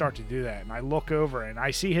see him start to do that. And I look over and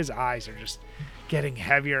I see his eyes are just getting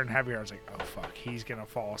heavier and heavier. I was like, oh, fuck, he's going to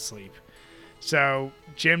fall asleep. So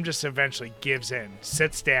Jim just eventually gives in,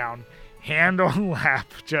 sits down, hand on lap,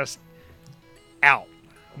 just out.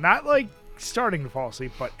 Not like starting to fall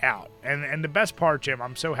asleep, but out. And the best part, Jim,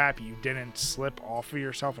 I'm so happy you didn't slip off of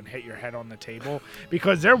yourself and hit your head on the table,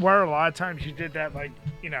 because there were a lot of times you did that, like,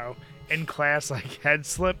 you know, in class, like head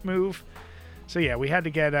slip move. So yeah, we had to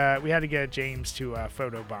get James to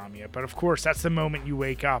photobomb you. But of course, that's the moment you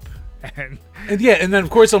wake up. And yeah, and then of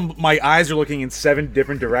course my eyes are looking in 7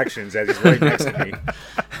 different directions as he's right next to me.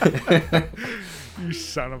 You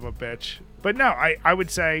son of a bitch. But no, I would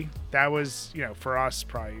say that was, you know, for us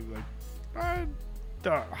probably like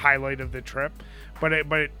the highlight of the trip.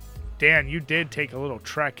 But Dan, you did take a little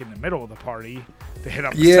trek in the middle of the party to hit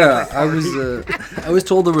up. Yeah, I was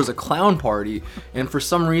told there was a clown party, and for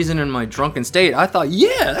some reason in my drunken state, I thought,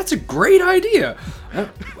 yeah, that's a great idea.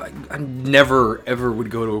 I never ever would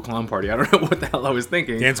go to a clown party. I don't know what the hell I was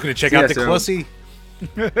thinking. Dan's gonna check out the Clussy.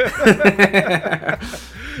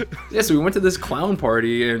 Yeah, so we went to this clown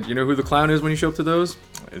party, and you know who the clown is when you show up to those?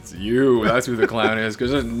 It's you. That's who the clown is, because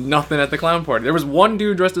there's nothing at the clown party. There was one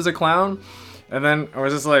dude dressed as a clown, and then I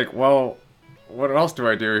was just like, well, what else do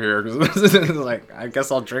I do here? Because like, I guess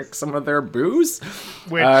I'll drink some of their booze.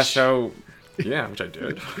 Which I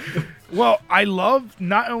did. Well, I love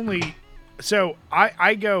not only. So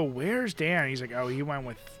I go, where's Dan? He's like, oh, he went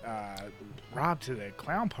with Rob to the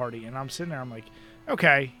clown party, and I'm sitting there. I'm like,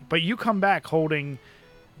 okay, but you come back holding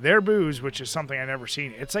their booze, which is something I've never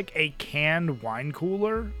seen. It's like a canned wine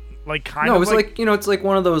cooler, like kind of. No, it's like, you know, it's like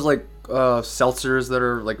one of those like seltzers that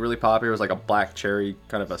are like really popular. It was like a black cherry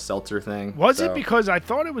kind of a seltzer thing. Was it? Because I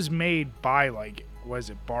thought it was made by like, was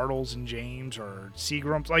it Bartles and James or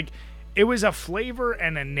Seagram's? Like, it was a flavor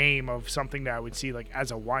and a name of something that I would see like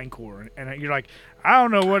as a wine cooler, and you're like, I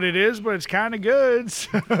don't know what it is, but it's kind of good.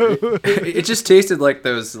 So. It just tasted like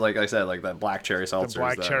those, like I said, like that black cherry seltzers. The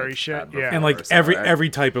black cherry shit, before, yeah. And like every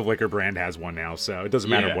type of liquor brand has one now, so it doesn't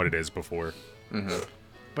matter what it is before. Mm-hmm.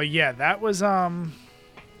 But yeah, that was and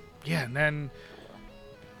then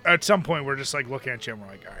at some point we're just like looking at Jim, we're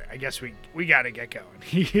like, all right, I guess we got to get going.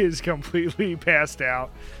 He is completely passed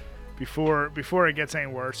out before it gets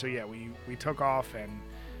any worse. So yeah, we took off, and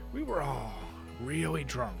we were all really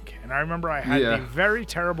drunk. And I remember I had the very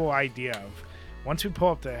terrible idea of, once we pull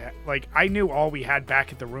up the, like, I knew all we had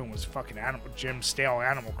back at the room was fucking Jim's stale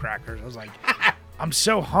animal crackers. I was like, I'm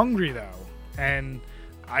so hungry though, and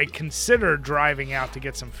I considered driving out to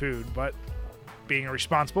get some food, but being a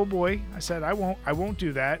responsible boy, I said I won't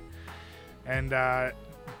do that. And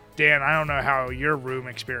Dan, I don't know how your room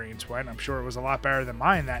experience went. I'm sure it was a lot better than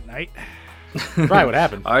mine that night. Right, what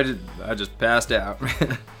happened? I just passed out.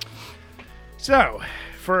 So,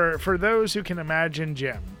 for those who can imagine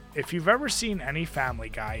Jim, if you've ever seen any Family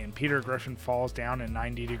Guy and Peter Griffin falls down in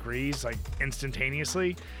 90 degrees, like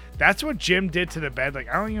instantaneously, that's what Jim did to the bed. Like,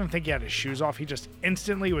 I don't even think he had his shoes off. He just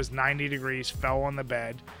instantly was 90 degrees, fell on the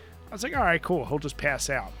bed. I was like, all right, cool. He'll just pass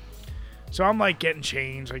out. So I'm like getting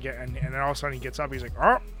changed, and then all of a sudden he gets up. He's like,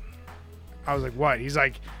 oh. I was like, what? He's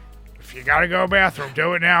like, if you gotta go to the bathroom,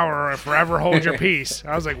 do it now or forever hold your peace.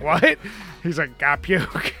 I was like, what? He's like, got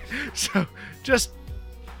puke. So just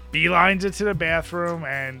beelines it to the bathroom,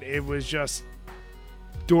 and it was just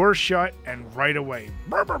door shut and right away.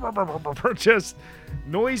 Just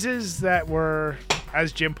noises that were,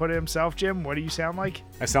 as Jim put it himself. Jim, what do you sound like?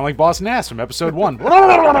 I sound like Boss Nass from episode 1.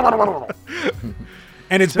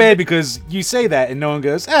 And it's bad because you say that and no one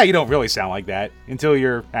goes, you don't really sound like that, until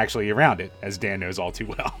you're actually around it, as Dan knows all too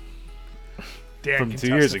well. Dan from can 2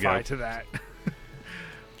 years ago. testify to that.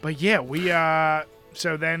 But yeah, we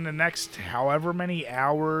so then the next however many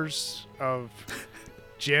hours of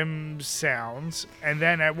Jim's sounds, and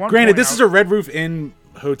then at one Granted, point, this is a Red Roof Inn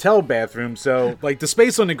hotel bathroom, so like the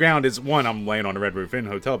space on the ground is, one, I'm laying on a Red Roof Inn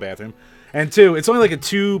hotel bathroom, and two, it's only like a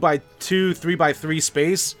 2x2, 3x3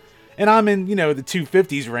 space. And I'm in, the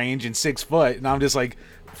 250s range and 6 foot, and I'm just like,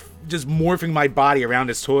 just morphing my body around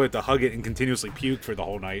this toilet to hug it and continuously puke for the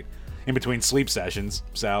whole night in between sleep sessions.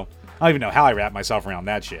 So I don't even know how I wrap myself around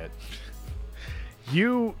that shit.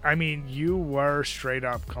 You were straight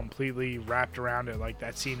up completely wrapped around it, like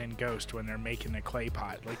that scene in Ghost when they're making the clay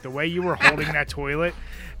pot. Like the way you were holding that toilet,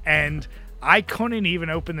 and I couldn't even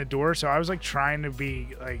open the door, so I was like trying to be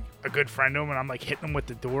like a good friend to him, and I'm like hitting him with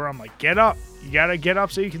the door. I'm like, get up. You gotta get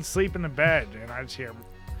up so you can sleep in the bed. And I just hear,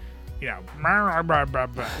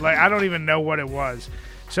 like, I don't even know what it was.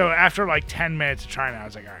 So after like 10 minutes of trying, I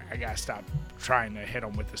was like, all right, I gotta stop trying to hit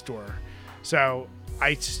him with this door. So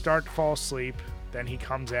I start to fall asleep. Then he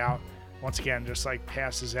comes out, once again, just like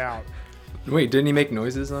passes out. Wait, didn't he make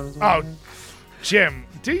noises on his own? Oh, Jim,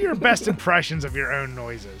 do your best impressions of your own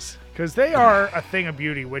noises. Because they are a thing of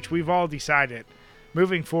beauty, which we've all decided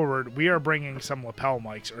moving forward, we are bringing some lapel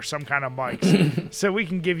mics or some kind of mics so we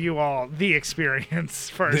can give you all the experience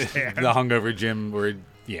firsthand. The hungover Jim, where,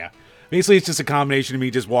 yeah. Basically, it's just a combination of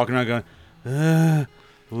me just walking around going,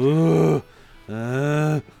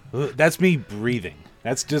 that's me breathing.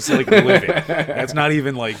 That's just like living. That's not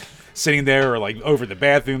even like sitting there or like over the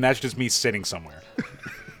bathroom. That's just me sitting somewhere.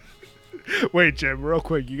 Wait, Jim, real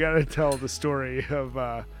quick, you got to tell the story of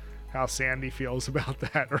how Sandy feels about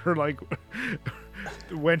that, or like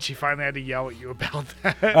when she finally had to yell at you about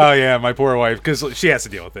that. Oh yeah, my poor wife, because she has to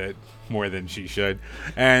deal with it more than she should.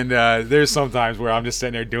 And there's some times where I'm just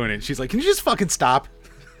sitting there doing it, and she's like, "Can you just fucking stop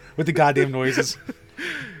with the goddamn noises?"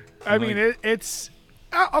 I mean, it's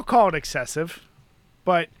I'll call it excessive,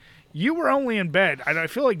 but you were only in bed. I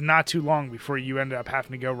feel like not too long before you ended up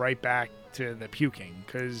having to go right back to the puking,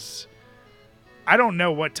 because I don't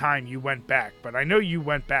know what time you went back, but I know you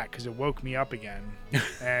went back because it woke me up again.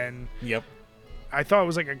 And yep. I thought it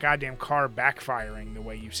was like a goddamn car backfiring the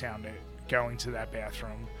way you sounded going to that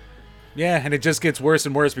bathroom. Yeah, and it just gets worse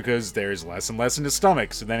and worse because there's less and less in the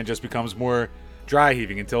stomach, so then it just becomes more dry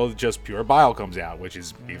heaving until just pure bile comes out, which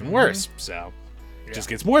is even worse. So it just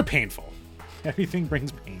gets more painful. Everything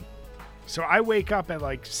brings pain. So I wake up at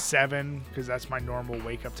like 7 because that's my normal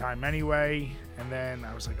wake up time anyway. And then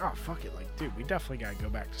I was like, oh, fuck it. Like, dude, we definitely got to go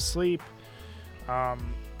back to sleep.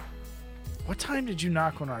 What time did you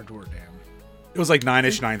knock on our door, Dan? It was like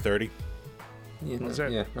 9-ish, 9:30.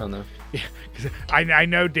 Yeah, around there. Yeah, 'cause I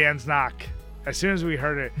know Dan's knock. As soon as we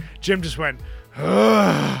heard it, Jim just went,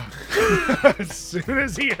 ugh. As soon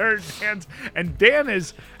as he heard Dan's, and Dan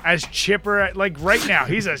is as chipper, like right now,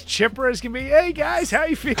 he's as chipper as can be. Hey guys, how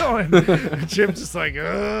you feeling? Jim's just like,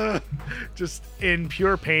 ugh, just in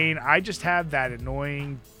pure pain. I just have that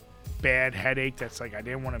annoying bad headache that's like I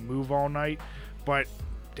didn't want to move all night, but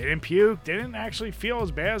didn't puke, didn't actually feel as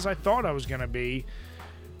bad as I thought I was gonna be.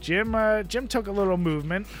 Jim took a little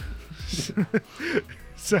movement.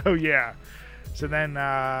 So yeah. So then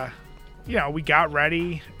we got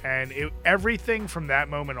ready, and everything from that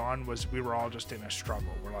moment on was we were all just in a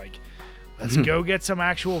struggle. We're like, let's go get some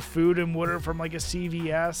actual food and water from like a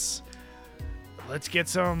CVS. Let's get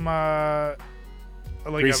some like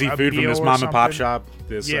greasy food from this mom and pop shop,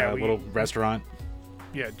 this little restaurant.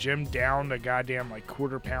 Yeah, Jim downed a goddamn like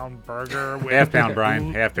quarter-pound burger with half-pound,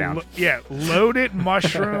 Brian, half-pound. Loaded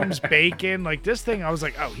mushrooms, bacon. Like this thing, I was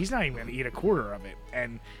like, oh, he's not even gonna eat a quarter of it,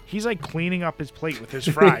 and he's like cleaning up his plate with his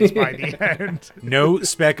fries by the end. No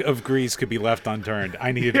speck of grease could be left unturned.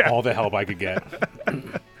 I needed all the help I could get.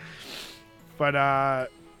 But and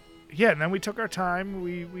then we took our time.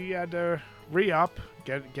 We had to re-up,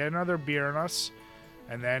 get another beer in us.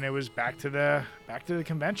 And then it was back to the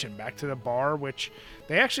convention, back to the bar, which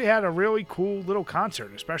they actually had a really cool little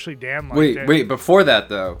concert, especially Dan liked it. Wait, before that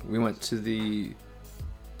though, we went to the.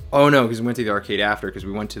 Oh no, because we went to the arcade after, because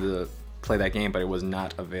we went to play that game, but it was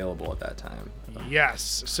not available at that time.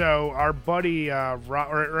 Yes, so our buddy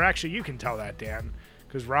Rob, or actually you can tell that, Dan,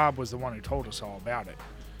 because Rob was the one who told us all about it.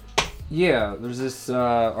 Yeah, there's this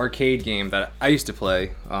arcade game that I used to play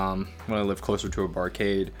when I lived closer to a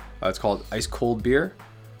barcade. It's called Ice Cold Beer,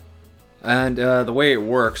 and the way it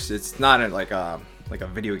works, it's not like a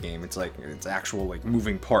video game. It's like it's actual like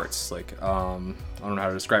moving parts. Like I don't know how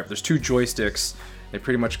to describe it. There's 2 joysticks. They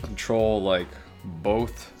pretty much control like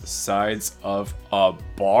both sides of a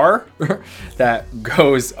bar that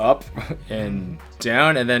goes up and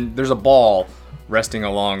down, and then there's a ball resting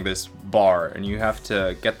along this bar, and you have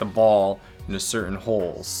to get the ball into certain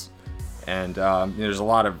holes. And there's a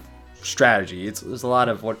lot of strategy. There's a lot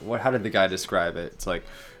of what how did the guy describe it? It's like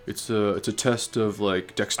it's a test of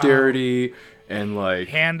like dexterity and like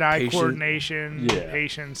hand-eye coordination,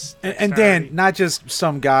 patience. And Dan, not just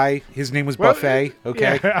some guy. His name was Buffet.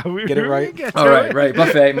 Okay, get it right. All right,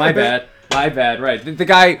 Buffet. My bad. Right, the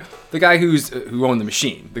guy who owned the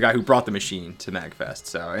machine, the guy who brought the machine to MagFest.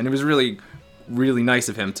 So, and it was really nice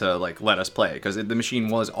of him to like let us play, because the machine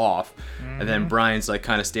was off, and then Brian's like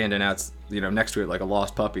kind of standing out, next to it like a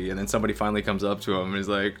lost puppy, and then somebody finally comes up to him and is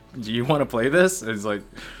like, "Do you want to play this?" And he's like,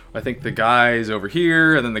 "I think the guy's over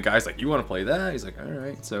here," and then the guy's like, "You want to play that?" He's like, "All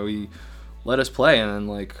right." So he let us play, and then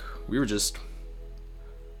like we were just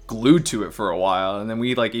glued to it for a while, and then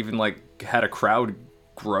we like even like had a crowd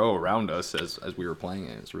grow around us as we were playing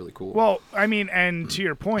it. It's really cool. Well, I mean, and to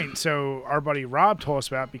your point, so our buddy Rob told us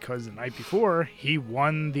about, because the night before he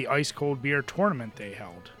won the Ice Cold Beer tournament they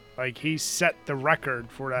held. Like, he set the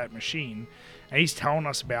record for that machine, and he's telling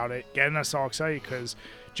us about it, getting us all excited, because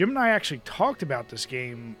Jim and I actually talked about this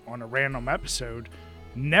game on a random episode.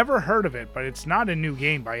 Never heard of it, but it's not a new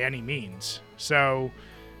game by any means. So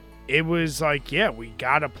it was like, yeah, we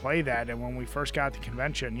got to play that. And when we first got to the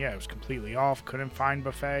convention, yeah, it was completely off. Couldn't find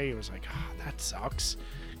buffet. It was like, oh, that sucks,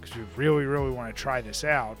 because we really, really want to try this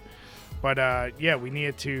out. But yeah, we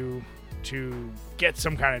needed to get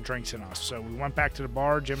some kind of drinks in us. So we went back to the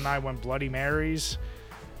bar. Jim and I went Bloody Marys.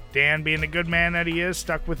 Dan, being the good man that he is,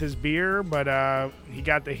 stuck with his beer, but he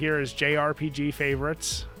got to hear his JRPG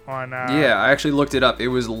favorites on. Yeah, I actually looked it up. It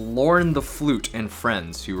was Lorne the Flute and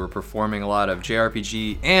friends who were performing a lot of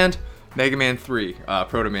JRPG and Mega Man 3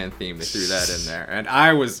 Proto Man theme. They threw that in there, and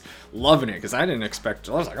I was loving it because I didn't expect.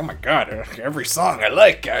 I was like, oh my god, every song I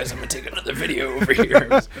like, guys. I'm gonna take another video over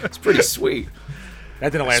here. It's pretty sweet.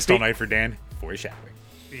 That didn't last all night for Dan. Foreshadowing.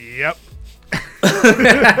 Yep.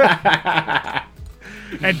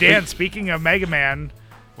 And Dan, speaking of Mega Man,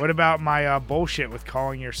 what about my bullshit with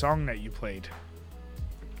calling your song that you played?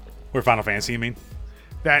 Or Final Fantasy, you mean?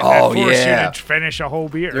 That forced you to finish a whole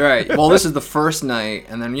beer. Right. Well, this is the first night,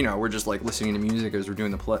 and then, we're just, like, listening to music as we're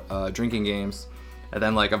doing the drinking games. And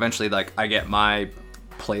then, like, eventually, like, I get my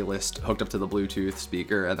playlist hooked up to the Bluetooth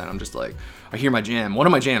speaker, and then I'm just like, I hear my jam. One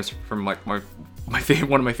of my jams from, like, one of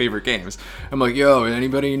my favorite games. I'm like, yo,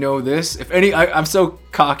 anybody know this? I'm so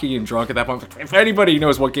cocky and drunk at that point. If anybody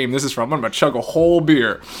knows what game this is from, I'm gonna chug a whole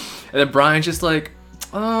beer. And then Brian's just like,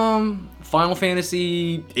 Final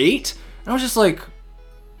Fantasy VIII? And I was just like,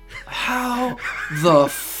 how the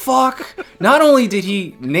fuck? Not only did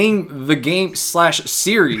he name the game /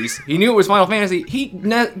 series, he knew it was Final Fantasy, he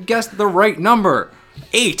guessed the right number.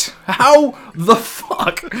 8. How the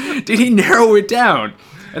fuck did he narrow it down?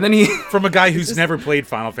 And then from a guy who's never played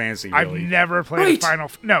Final Fantasy, really. I've never played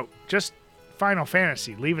just Final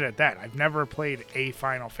Fantasy. Leave it at that. I've never played a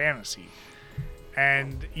Final Fantasy.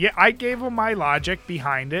 And yeah, I gave him my logic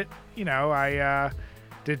behind it. I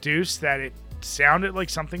deduced that it sounded like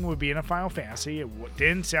something would be in a Final Fantasy. It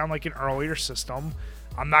didn't sound like an earlier system.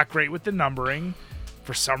 I'm not great with the numbering.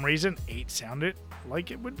 For some reason, 8 sounded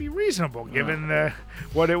like it would be reasonable given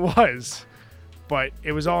what it was. But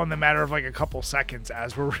it was all in the matter of like a couple seconds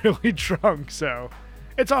as we're really drunk. So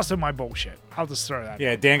it's also my bullshit. I'll just throw that.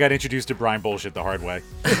 Yeah, Dan got introduced to Brian bullshit the hard way.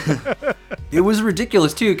 It was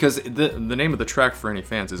ridiculous too, because the name of the track for any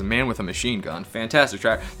fans is Man with a Machine Gun. Fantastic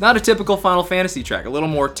track. Not a typical Final Fantasy track. A little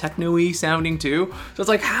more techno-y sounding too. So it's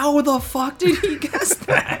like, how the fuck did he guess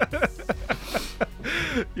that?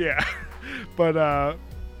 Yeah.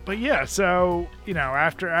 But yeah, so,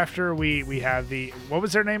 after we have the, what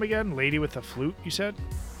was their name again? Lady with the Flute, you said?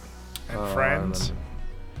 And friends?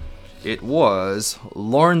 It was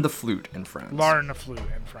Lorne the Flute and friends. Lorne the Flute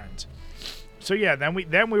and friends. So yeah, then we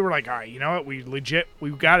were like, all right, you know what? We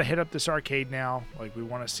got to hit up this arcade now. Like, we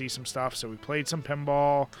want to see some stuff. So we played some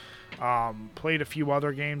pinball, played a few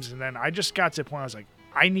other games, and then I just got to the point I was like,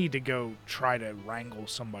 I need to go try to wrangle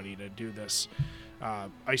somebody to do this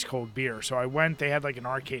ice cold beer. So I went. They had like an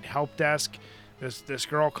arcade help desk. This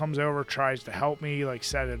girl comes over, tries to help me like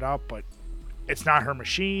set it up, but it's not her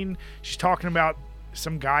machine. She's talking about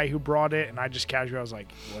some guy who brought it, and I just casually was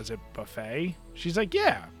like, was it buffet? She's like,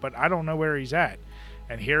 yeah, but I don't know where he's at.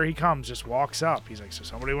 And here he comes, just walks up. He's like, so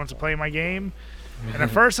somebody wants to play my game? And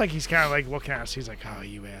at first, like, he's kind of like looking at us. He's like, oh,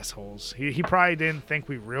 you assholes. He probably didn't think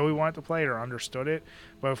we really wanted to play it or understood it.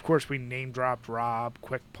 But of course, we name dropped Rob,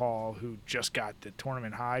 Quick Paul, who just got the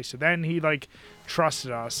tournament high. So then he like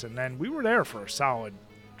trusted us, and then we were there for a solid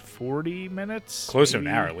 40 minutes. Close to an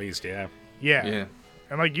hour at least, yeah. Yeah.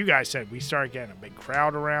 And like you guys said, we started getting a big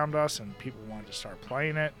crowd around us, and people wanted to start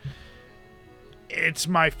playing it. It's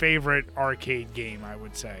my favorite arcade game, I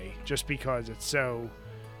would say, just because it's so...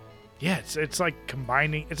 Yeah, it's like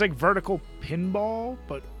combining... It's like vertical pinball,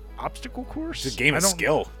 but obstacle course. It's a game of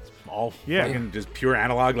skill. It's all fucking just pure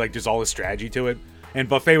analog, like just all the strategy to it. And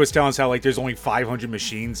Buffet was telling us how like there's only 500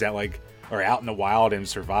 machines that like are out in the wild and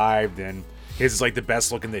survived, and his is like the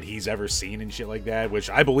best looking that he's ever seen and shit like that, which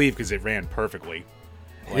I believe because it ran perfectly.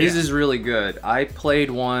 His is really good. I played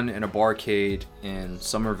one in a barcade in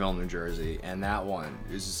Somerville, New Jersey, and that one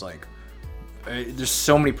is just like, there's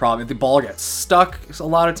so many problems. The ball gets stuck a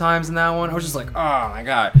lot of times in that one. I was just like, oh my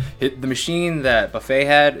god. The machine that Buffet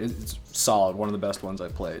had is solid. One of the best ones I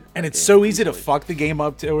played. And it's so easy to fuck the game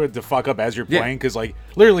up or to fuck up as you're playing, because like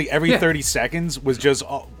literally every 30 seconds was just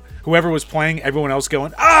whoever was playing, everyone else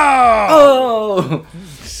going, oh!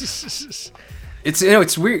 It's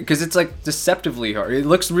it's weird because it's like deceptively hard. It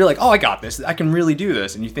looks really like, oh, I got this. I can really do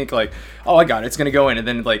this. And you think like, oh, I got it. It's gonna go in, and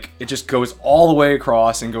then like it just goes all the way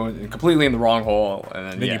across and going completely in the wrong hole,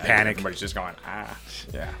 and then you panic. Everybody's just going,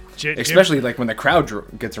 yeah. Especially like when the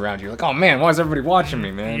crowd gets around you, you're like, oh man, why is everybody watching me,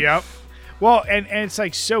 man? Yep. Well, and it's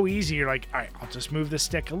like so easy. You're like, all right, I'll just move the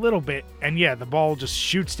stick a little bit, and yeah, the ball just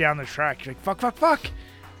shoots down the track. You're like, fuck.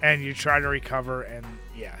 and you try to recover. And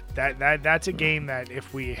yeah, that's a game that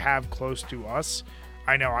if we have close to us,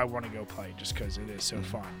 I know I want to go play just because it is so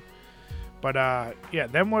fun. But yeah,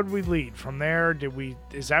 then what did we lead from there?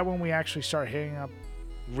 Is that when we actually start hitting up,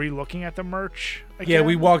 re-looking at the merch again? Yeah,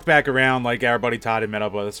 we walked back around, like our buddy Todd had met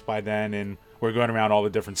up with us by then, and we're going around all the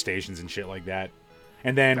different stations and shit like that.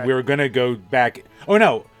 And then we were gonna go back. Oh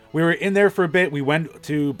no, we were in there for a bit. We went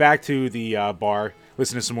back to the bar,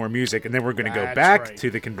 listen to some more music, and then we're gonna go back to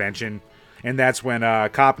the convention. And that's when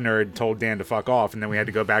Cop Nerd told Dan to fuck off, and then we had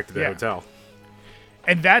to go back to the hotel.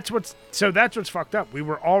 And that's what's fucked up. We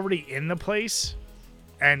were already in the place,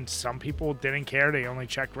 and some people didn't care. They only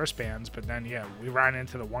checked wristbands. But then, yeah, we ran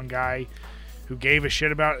into the one guy who gave a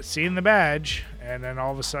shit about seeing the badge, and then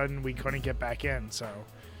all of a sudden we couldn't get back in. So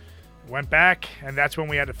went back, and that's when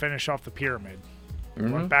we had to finish off the pyramid.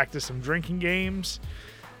 Went back to some drinking games,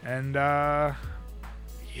 and then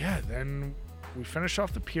we finished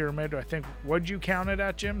off the pyramid. I think, what'd you count it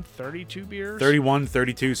at, Jim? 32 beers? 31,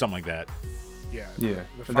 32, something like that. Yeah. Yeah.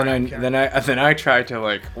 Then I tried to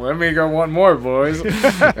let me go one more, boys.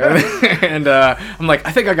 and I'm like,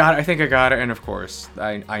 I think I got it. And of course,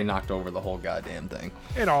 I knocked over the whole goddamn thing.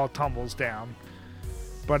 It all tumbles down.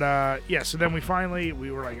 But yeah, so then we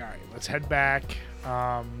were like, all right, let's head back.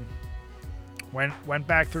 Went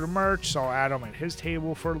back through the merch, saw Adam at his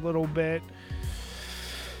table for a little bit.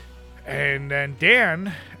 And then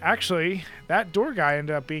Dan, actually, that door guy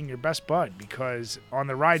ended up being your best bud because on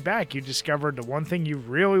the ride back, you discovered the one thing you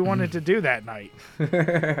really wanted to do that night.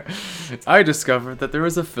 I discovered that there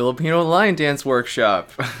was a Filipino line dance workshop.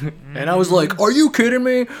 And I was like, are you kidding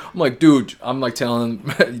me? I'm like, dude, telling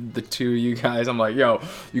the two of you guys, I'm like, yo,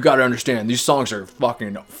 you got to understand, these songs are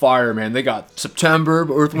fucking fire, man. They got September,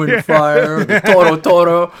 Earth, Wind, and Fire, the Toro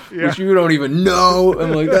Toro, which you don't even know.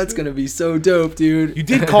 I'm like, that's going to be so dope, dude. You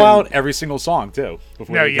did call out every single song, too.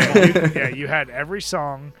 No, you had every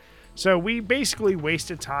song. So we basically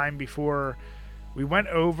wasted time before we went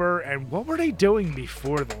over. And what were they doing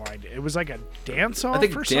before the line? It was like a dance-off, I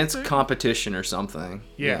think or dance something? competition or something.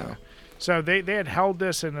 Yeah. So they had held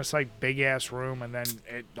this in this like big-ass room, and then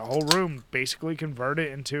the whole room basically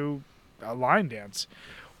converted into a line dance,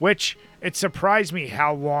 which it surprised me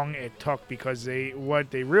how long it took because what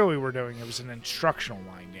they really were doing, it was an instructional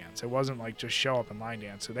line dance. It wasn't like just show up and line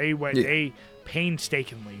dance. So they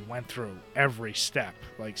painstakingly went through every step,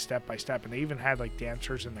 like step by step, and they even had like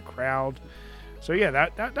dancers in the crowd. So yeah,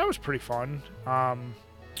 that was pretty fun. I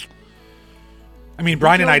mean,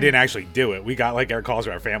 Brian and I didn't actually do it. We got like our calls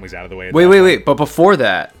to our families out of the way. Wait. But before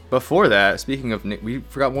that, speaking of, we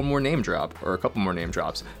forgot one more name drop, or a couple more name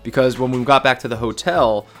drops, because when we got back to the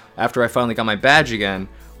hotel after I finally got my badge again,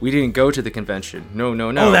 we didn't go to the convention. No.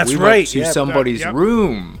 Oh, that's we right. Went to somebody's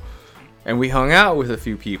room, and we hung out with a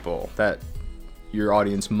few people that your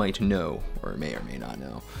audience might know or may not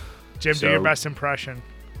know. Jim, do your best impression.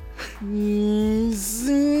 It's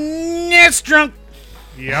drunk.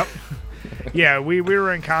 Yep. Yeah, we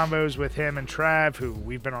were in combos with him and Trav, who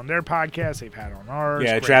we've been on their podcast. They've had on ours.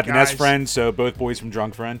 Yeah, Trav and S friend, so both boys from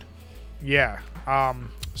Drunk Friend. Yeah.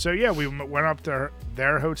 So yeah, we went up to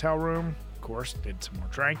their hotel room. Of course, did some more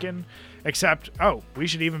drinking. Except, we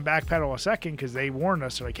should even backpedal a second because they warned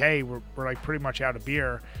us, like, hey, we're like pretty much out of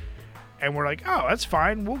beer. And we're like, oh, that's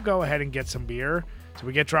fine. We'll go ahead and get some beer. So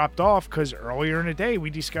we get dropped off because earlier in the day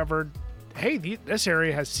we discovered, hey, this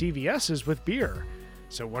area has CVS's with beer.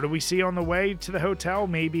 So what do we see on the way to the hotel?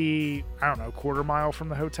 Maybe, I don't know, quarter mile from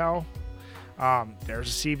the hotel.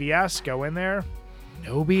 There's a CVS. Go in there.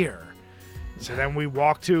 No beer. So then we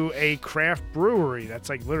walk to a craft brewery that's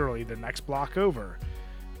like literally the next block over.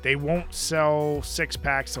 They won't sell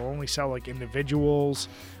six-packs. They'll only sell like individuals.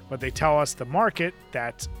 But they tell us the market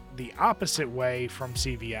that's the opposite way from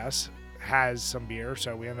CVS has some beer.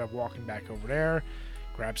 So we ended up walking back over there,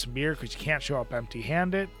 grab some beer because you can't show up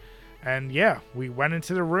empty-handed. And yeah, we went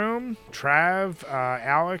into the room. Trav,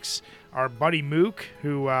 Alex, our buddy Mook,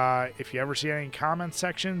 who if you ever see any comment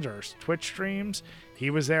sections or Twitch streams, he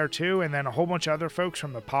was there too. And then a whole bunch of other folks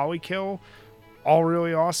from the Polykill, all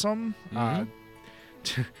really awesome.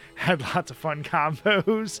 Had lots of fun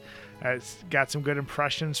combos. Got some good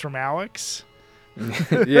impressions from Alex.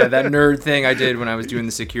 Yeah, that nerd thing I did when I was doing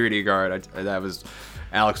the security guard.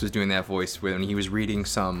 Alex was doing that voice when he was reading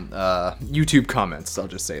some YouTube comments. I'll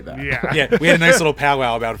just say that. Yeah, we had a nice little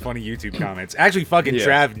powwow about funny YouTube comments. Actually, fucking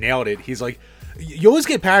Trav nailed it. He's like, you always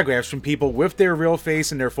get paragraphs from people with their real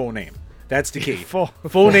face and their full name. That's the key.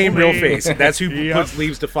 Full name, real face. That's who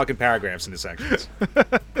leaves the fucking paragraphs in the sections.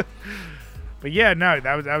 But yeah, no,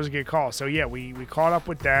 that was a good call. So yeah, we caught up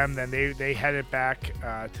with them. Then they headed back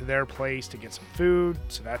to their place to get some food.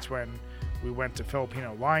 So that's when We went to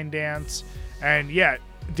Filipino line dance. And yeah,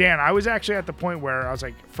 Dan, I was actually at the point where I was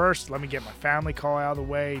like, first, let me get my family call out of the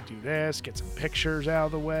way, do this, get some pictures out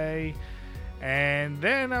of the way. And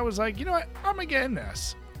then I was like, you know what? I'm going to get in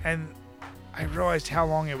this. And I realized how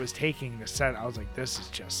long it was taking to set. I was like, this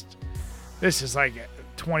is like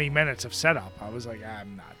 20 minutes of setup. I was like,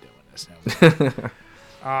 I'm not doing this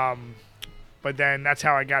no. But then that's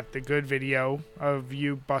how I got the good video of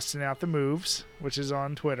you busting out the moves, which is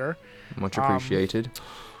on Twitter. Much appreciated.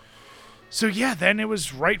 So yeah, then it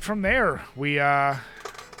was right from there. We where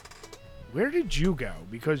did you go?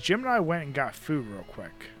 Because Jim and I went and got food real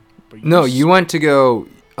quick. But you went to go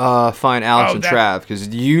find Alex and Trav because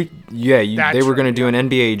they were gonna do an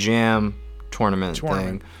NBA Jam tournament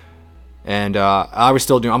thing. And I was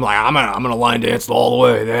still doing. I'm like, I'm gonna line dance all the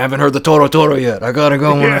way. They haven't heard the Toro Toro yet. I gotta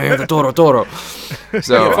go when I hear the Toro Toro.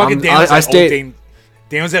 So I stayed.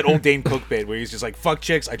 Dan was that old Dane Cook bit where he's just like, "Fuck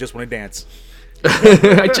chicks, I just want to dance."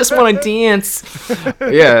 I just want to dance.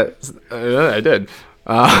 Yeah, I did.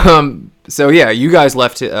 So yeah, you guys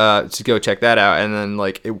left to go check that out, and then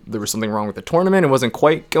like there was something wrong with the tournament. It wasn't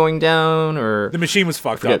quite going down, or the machine was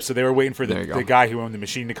fucked up. So they were waiting for the guy who owned the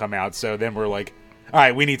machine to come out. So then we're like, all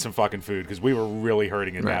right, we need some fucking food because we were really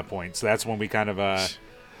hurting at that point. So that's when we kind of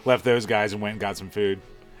left those guys and went and got some food.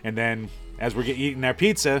 And then as we're eating our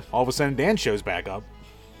pizza, all of a sudden Dan shows back up.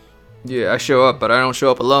 Yeah, I show up, but I don't show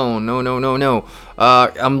up alone. No.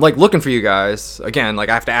 I'm like looking for you guys again. Like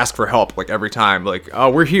I have to ask for help like every time. Like, oh,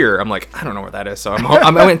 we're here. I'm like, I don't know where that is. So I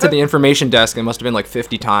went to the information desk. And it must have been like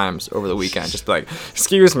 50 times over the weekend. Just like,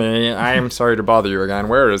 excuse me, I am sorry to bother you again.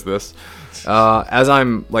 Where is this? As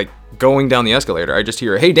I'm like going down the escalator, I just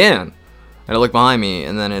hear, "Hey, Dan." And I look behind me,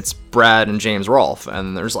 and then it's Brad and James Rolfe.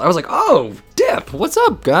 And I was like, "Oh, Dip, what's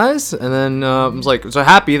up, guys?" And then I was like, so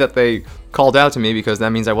happy that they called out to me because that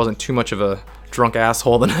means I wasn't too much of a drunk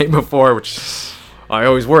asshole the night before, which I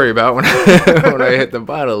always worry about when when I hit the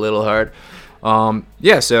bottle a little hard.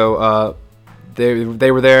 So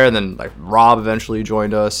they were there, and then like Rob eventually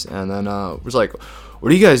joined us, and then was like,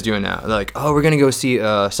 "What are you guys doing now?" They're like, "Oh, we're gonna go see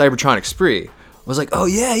Cybertronic Spree." I was like, "Oh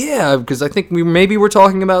yeah," because I think we were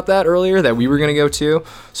talking about that earlier, that we were gonna go too.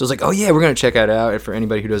 So I was like, "Oh yeah, we're gonna check that out." And for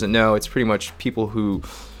anybody who doesn't know, it's pretty much people who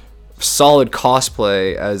solid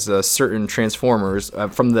cosplay as certain Transformers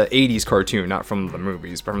from the 80s cartoon, not from the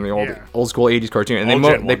movies, but from the old school 80s cartoon.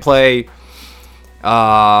 And they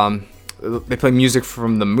play music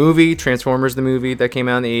from the movie Transformers, the movie that came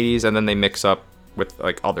out in the 80s, and then they mix up with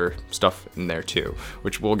like other stuff in there too,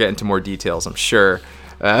 which we'll get into more details, I'm sure,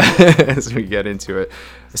 as we get into it.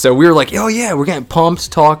 So we were like, "Oh yeah, we're getting pumped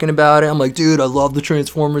talking about it." I'm like, "Dude, I love the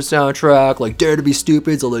Transformers soundtrack. Like, Dare to Be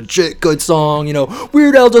Stupid's a legit good song. You know,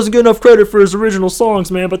 Weird Al doesn't get enough credit for his original songs,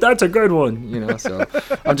 man, but that's a good one." You know, so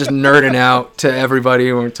I'm just nerding out to everybody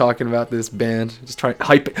when we're talking about this band. Just trying to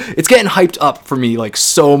hype it. It's getting hyped up for me like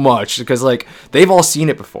so much because like they've all seen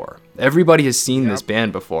it before. Everybody has seen this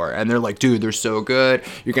band before, and they're like, "Dude, they're so good.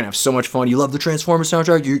 You're gonna have so much fun. You love the Transformers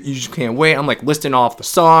soundtrack. You just can't wait." I'm like listing off the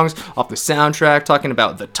songs off the soundtrack, talking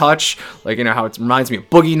about the touch, like, you know, how it reminds me of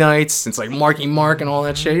Boogie Nights. It's like Marky Mark and all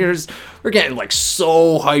that shit. We're getting like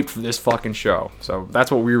so hyped for this fucking show. So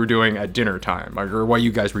that's what we were doing at dinner time, or while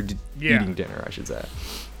you guys were eating dinner, I should say.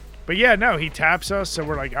 But yeah, no, he taps us, so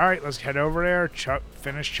we're like, all right, let's head over there,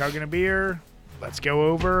 finish chugging a beer, let's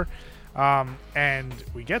go over. And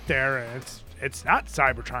we get there, and it's not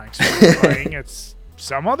Cybertronic playing, it's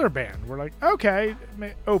some other band. We're like, okay,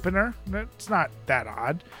 opener, it's not that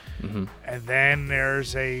odd. Mm-hmm. And then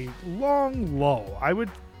there's a long lull. I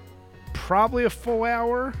would probably a full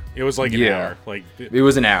hour. It was like an hour. Like it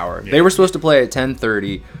was an hour. Yeah. They were supposed to play at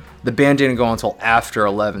 10:30. The band didn't go until after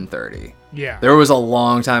 11:30. Yeah. There was a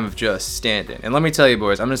long time of just standing. And let me tell you,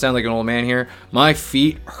 boys, I'm going to sound like an old man here. My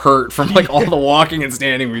feet hurt from like all the walking and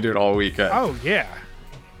standing we did all weekend. Oh, yeah.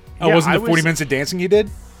 Oh, wasn't the 40 minutes of dancing you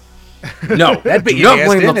did? No. That'd be not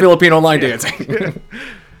blame the Filipino line dancing.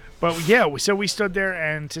 But yeah, so we stood there,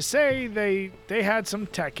 and to say they had some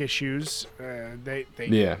tech issues. I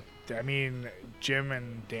mean, Jim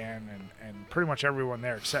and Dan and pretty much everyone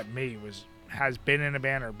there except me has been in a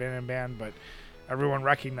band, but everyone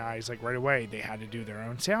recognized like right away they had to do their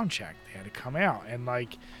own sound check. They had to come out, and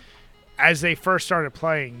like as they first started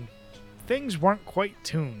playing, things weren't quite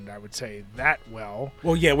tuned, I would say, that well.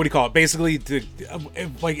 Well, yeah, what do you call it? Basically,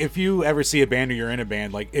 if you ever see a band or you're in a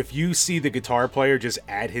band, like if you see the guitar player just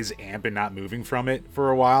at his amp and not moving from it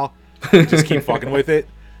for a while, just keep fucking with it,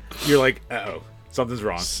 you're like, uh-oh, something's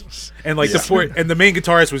wrong. And like the main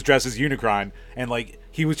guitarist was dressed as Unicron, and like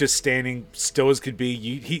he was just standing still as could be.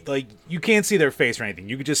 You can't see their face or anything.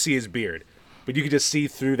 You could just see his beard. but you could just see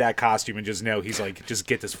through that costume and just know he's like, just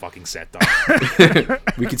get this fucking set done.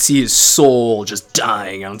 We could see his soul just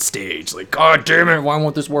dying on stage. Like, God damn it, why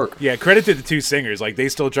won't this work? Yeah, credit to the two singers. Like, they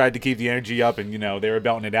still tried to keep the energy up, and they were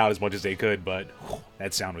belting it out as much as they could, but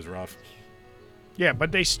that sound was rough. Yeah,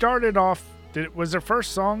 but they started off. Was their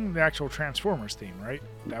first song the actual Transformers theme, right?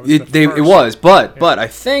 That was it was, but I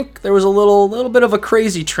think there was a little bit of a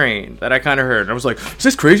Crazy Train that I kind of heard. And I was like, is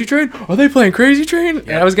this Crazy Train? Are they playing Crazy Train? Yeah.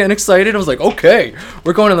 And I was getting excited. I was like, okay,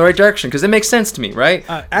 we're going in the right direction because it makes sense to me, right?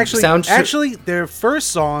 Actually, their first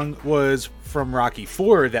song was from Rocky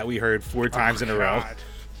IV that we heard 4 times in a row.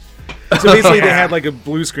 So basically, they had like a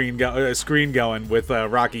blue screen going with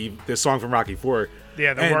the song from Rocky IV.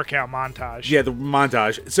 Yeah, the workout montage. Yeah, the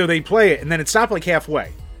montage. So they play it, and then it stopped like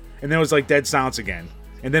halfway. And then it was like dead silence again.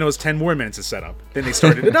 And then it was 10 more minutes of setup. Then they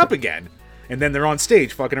started it up again. And then they're on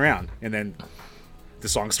stage fucking around. And then the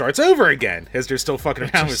song starts over again as they're still fucking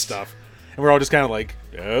around with stuff. And we're all just kind of like,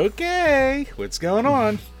 okay, what's going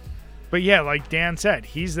on? But yeah, like Dan said,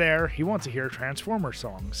 he's there. He wants to hear Transformer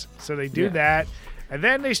songs. So they do that. And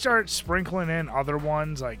then they start sprinkling in other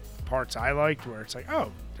ones, like parts I liked, where it's like, oh,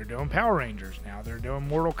 they're doing Power Rangers now. They're doing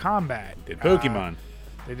Mortal Kombat. Did Pokemon.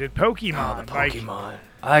 They did Pokemon. Oh, the Pokemon.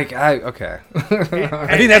 Okay.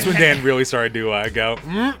 I think that's when Dan really started to go.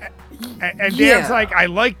 And Dan's like, I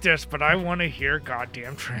like this, but I want to hear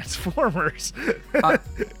goddamn Transformers.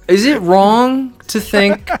 Is it wrong to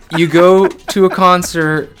think you go to a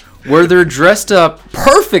concert where they're dressed up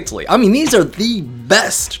perfectly? I mean, these are the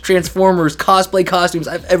best Transformers cosplay costumes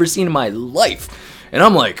I've ever seen in my life. And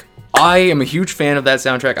I'm like, I am a huge fan of that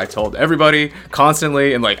soundtrack. I told everybody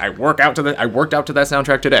constantly, and like I worked out to that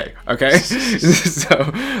soundtrack today. Okay, so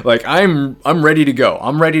like I'm ready to go.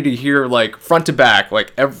 I'm ready to hear like front to back,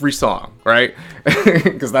 like every song, right?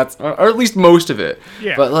 Because that's, or at least most of it.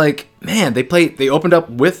 Yeah. But like, man, they opened up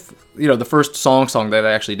with, the first song that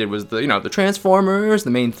I actually did was the Transformers,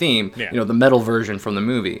 the main theme, the metal version from the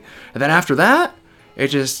movie, and then after that, it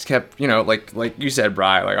just kept, like you said, Bri,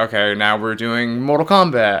 like, okay, now we're doing Mortal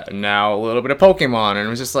Kombat, and now a little bit of Pokemon, and it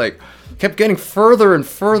was just like, kept getting further and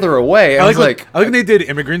further away. I like when they did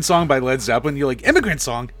Immigrant Song by Led Zeppelin. You're like, Immigrant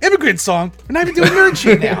Song. We're not even doing nerd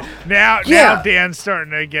shit now. Now Dan's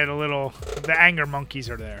starting to get a little, the anger monkeys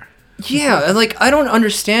are there. Yeah, and like, I don't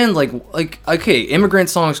understand, like, okay, Immigrant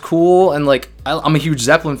Song's cool, and like, I'm a huge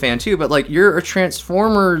Zeppelin fan too, but like, you're the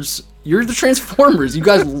Transformers. You are the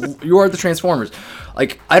Transformers.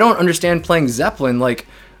 Like, I don't understand playing Zeppelin. Like,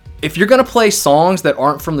 if you're gonna play songs that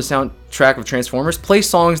aren't from the soundtrack of Transformers, play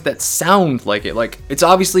songs that sound like it. Like, it's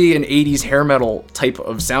obviously an 80s hair metal type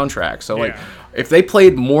of soundtrack. So, like, if they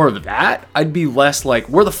played more of that, I'd be less like,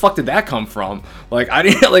 where the fuck did that come from? Like, I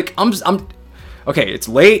didn't, like, I'm okay, it's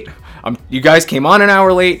late. You guys came on an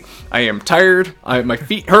hour late. I am tired. My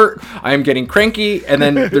feet hurt. I am getting cranky. And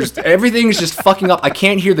then everything's just fucking up. I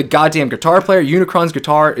can't hear the goddamn guitar player. Unicron's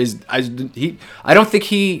guitar I don't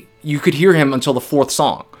think you could hear him until the 4th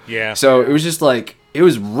song. Yeah. So it was just like, it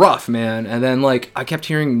was rough, man. And then like, I kept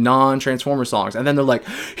hearing non-Transformer songs. And then they're like,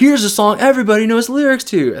 here's a song everybody knows lyrics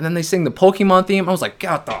to. And then they sing the Pokemon theme. I was like,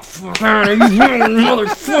 get the fuck out of here,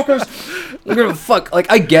 motherfuckers. Look at the fuck. Like,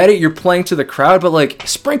 I get it. You're playing to the crowd, but like,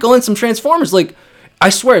 sprinkle in some Transformers. Like, I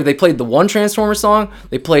swear, they played the one Transformer song,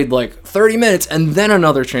 they played like 30 minutes, and then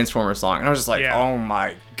another Transformer song. And I was just like, oh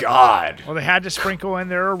my god. Well, they had to sprinkle in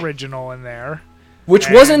their original in there. Which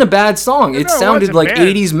wasn't a bad song. It sounded like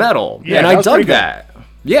 80s metal. Yeah, and I dug that.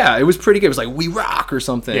 Yeah, it was pretty good. It was like, We Rock or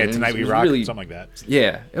something. Yeah, Tonight We Rock, something like that.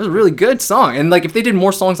 Yeah, it was a really good song. And like, if they did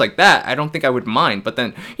more songs like that, I don't think I would mind. But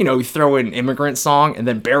then, you throw in Immigrant Song, and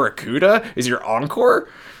then Barracuda is your encore?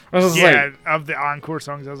 Of the encore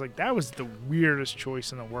songs, I was like, that was the weirdest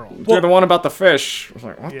choice in the world. They're the one about the fish. I was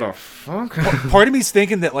like, what the fuck? Part of me's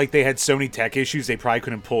thinking that like they had so many tech issues, they probably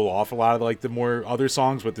couldn't pull off a lot of like the more other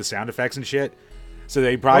songs with the sound effects and shit. So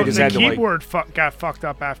they probably just had to like... The keyboard got fucked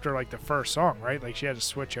up after like the first song, right? Like she had to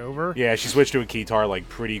switch over. Yeah, she switched to a guitar like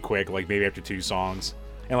pretty quick, like maybe after 2 songs.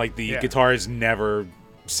 And like the guitars never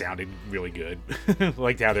sounded really good,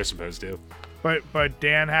 like how they're supposed to. But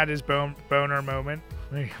Dan had his boner moment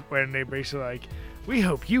when they basically like, we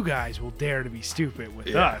hope you guys will dare to be stupid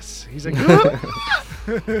with us. He's like,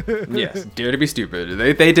 yes, Dare to be Stupid.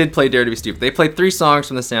 They did play Dare to be Stupid. They played 3 songs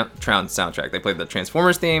from the soundtrack. They played the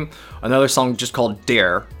Transformers theme, another song just called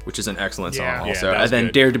Dare, which is an excellent song also, and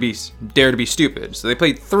then Dare to be Stupid. So they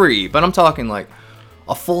played 3, but I'm talking like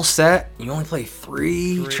a full set. You only play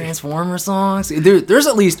 3 Transformer songs. There's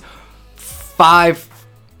at least 5.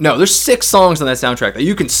 No, there's 6 songs on that soundtrack that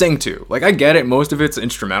you can sing to. Like, I get it, most of it's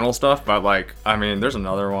instrumental stuff, but like, I mean, there's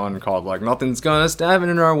another one called like Nothing's Gonna Stand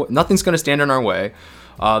in Our Way.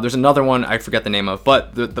 There's another one I forget the name of,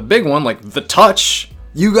 but the big one, like the touch.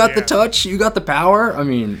 You got the touch. You got the power. I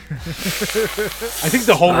mean, I think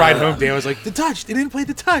the whole ride home, Dan was like, the touch. They didn't play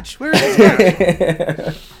the touch. Where is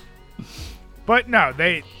it? But no,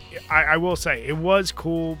 I will say it was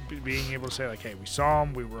cool being able to say like, hey, we saw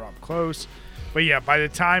them, we were up close. But yeah, by the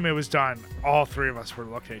time it was done, all three of us were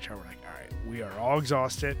looking at each other like, all right, we are all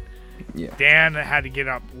exhausted. Yeah. Dan had to get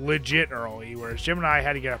up legit early, whereas Jim and I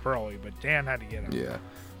had to get up early, but Dan had to get up. Yeah.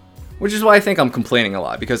 Which is why I think I'm complaining a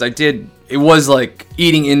lot, because it was like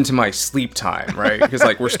eating into my sleep time, right? Because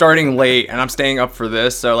like we're starting late and I'm staying up for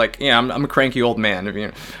this. So like, yeah, I'm a cranky old man.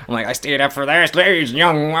 I'm like, I stayed up for this. These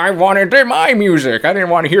young, I wanted my music. I didn't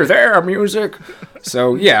want to hear their music.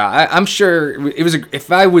 So yeah, I'm sure it was,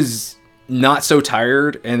 if I was not so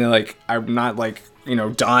tired and like, I'm not like,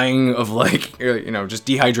 dying of like, just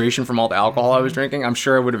dehydration from all the alcohol I was drinking, I'm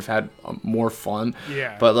sure I would have had more fun.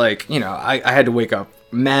 Yeah. But like, I had to wake up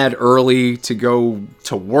mad early to go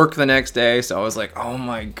to work the next day, so I was like, oh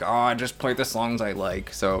my god, just play the songs I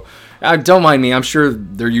like. So don't mind me, I'm sure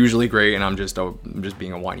they're usually great, and I'm just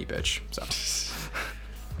being a whiny bitch. So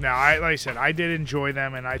no, like I said, I did enjoy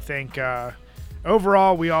them, and I think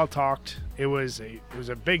overall we all talked. It was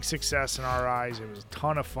a big success in our eyes. It was a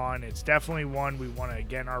ton of fun. It's definitely one we want to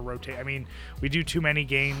get in our rotate. I mean, we do too many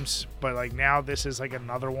games, but like now this is like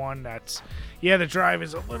another one that's, yeah, the drive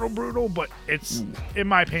is a little brutal, but it's, in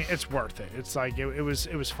my opinion, it's worth it. It's like it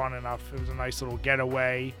was fun enough. It was a nice little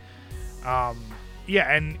getaway. Yeah,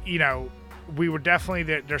 and we were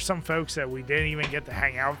definitely there's some folks that we didn't even get to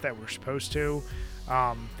hang out that we're supposed to.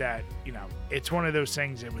 That it's one of those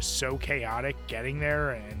things. It was so chaotic getting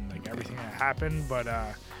there and like everything that happened, but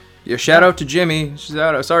yeah, shout out to Jimmy.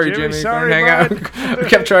 Sorry, Jimmy, sorry, hang out. We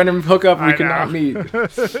kept trying to hook up, we could not meet.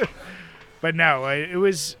 But no, it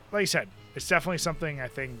was, like I said, it's definitely something I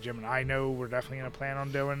think Jim and I know we're definitely gonna plan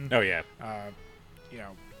on doing. Oh yeah.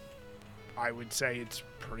 I would say it's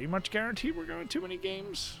pretty much guaranteed we're going to too many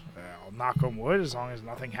games. I'll knock on wood as long as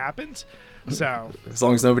nothing happens. So as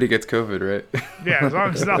long as nobody gets COVID, right? Yeah, as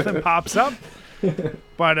long as nothing pops up.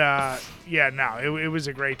 But yeah, no, it was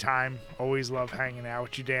a great time. Always love hanging out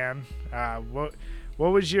with you, Dan. What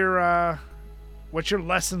was your what's your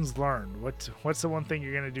lessons learned? What's the one thing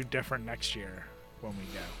you're gonna do different next year when we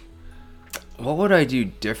go? What would I do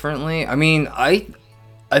differently? I mean,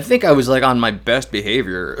 I think I was like on my best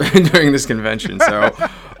behavior during this convention, so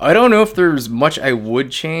I don't know if there's much I would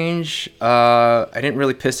change. I didn't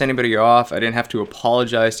really piss anybody off. I didn't have to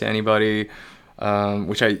apologize to anybody,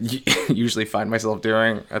 which I usually find myself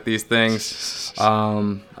doing at these things.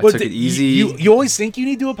 I took it easy. You always think you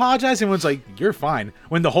need to apologize, and everyone's like, you're fine.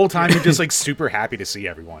 When the whole time you're just like super happy to see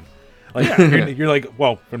everyone. Like you're like,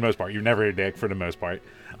 well, for the most part, you're never a dick for the most part,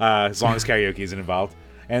 as long as karaoke isn't involved.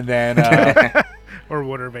 And then or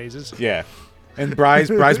water vases. Yeah. And Bry's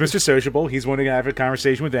Mr. Sociable. He's wanting to have a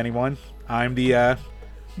conversation with anyone. I'm the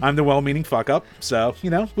well-meaning fuck up. So, we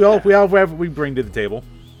bring to the table.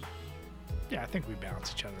 Yeah, I think we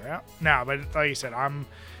balance each other out. No, but like you said, I'm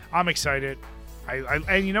excited.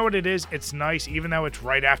 And you know what it is? It's nice, even though it's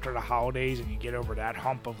right after the holidays and you get over that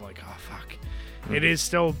hump of like, oh fuck. Mm-hmm. It is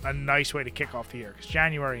still a nice way to kick off the year, because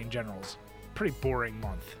January in general is a pretty boring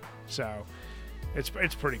month. So it's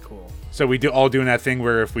pretty cool. So we doing that thing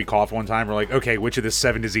where if we cough one time, we're like, okay, which of the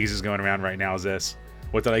 7 diseases going around right now is this?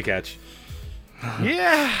 What did I catch?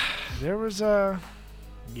 Yeah, there was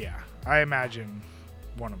yeah, I imagine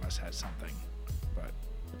one of us has something, but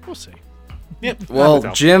we'll see. Yep. Well,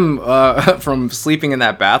 Jim, from sleeping in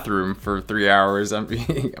that bathroom for 3 hours,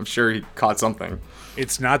 I'm sure he caught something.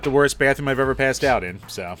 It's not the worst bathroom I've ever passed out in,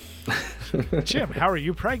 so. Jim, how are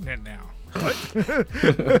you pregnant now? What?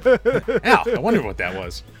 Ow, I wonder what that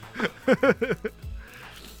was.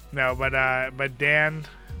 No, but Dan,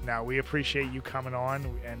 no, we appreciate you coming on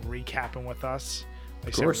and recapping with us.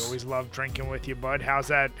 Like I said, we always love drinking with you, bud. How's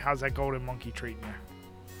that Golden Monkey treating you?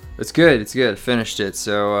 It's good. Finished it,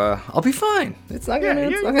 so I'll be fine. It's not gonna.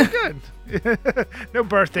 You're good. No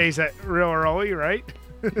birthdays real early, right?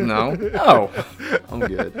 No, I'm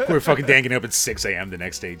good. We're fucking danging up at 6 a.m. the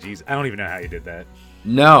next day. Jeez, I don't even know how you did that.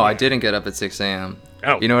 No, I didn't get up at 6 a.m.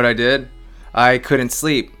 Oh. You know what I did? I couldn't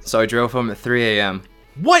sleep, so I drove home at 3 a.m.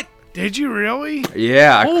 What? Did you really?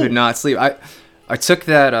 Yeah, I could not sleep. I took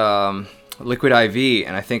that liquid IV,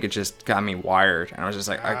 and I think it just got me wired. And I was just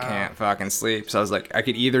like, I can't fucking sleep. So I was like, I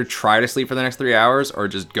could either try to sleep for the next 3 hours or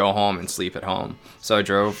just go home and sleep at home. So I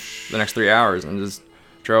drove the next 3 hours and just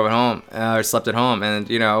drove it home. I slept at home, and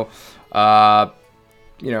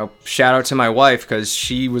shout out to my wife, because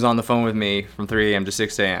she was on the phone with me from 3 a.m. to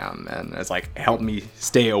 6 a.m. and it's like helped me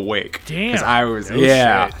stay awake. Damn. Because I was, Shit.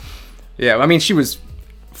 yeah. I mean, she was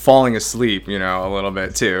falling asleep, you know, a little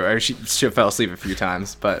bit too. Or she fell asleep a few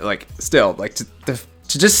times, but like still, like to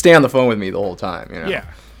just stay on the phone with me the whole time, you know. Yeah.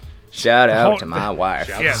 Shout out to my wife.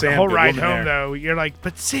 Yeah, Sam, the whole good ride woman home, there. though, you're like,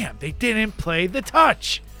 but Sam, they didn't play the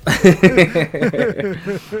touch.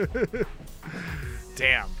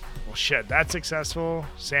 Damn. Well, shit, that's successful.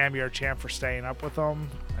 Sam, you're a champ for staying up with them.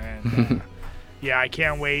 And, yeah, I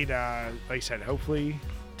can't wait. Like I said, hopefully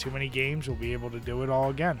too many games, we'll be able to do it all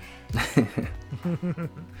again.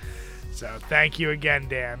 So thank you again,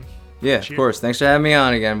 Dan. Yeah, of course. Thanks for having me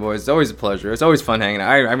on again, boys. It's always a pleasure. It's always fun hanging out.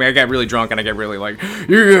 I mean, I get really drunk and I get really like,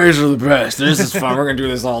 you guys are the best. This is fun. We're gonna do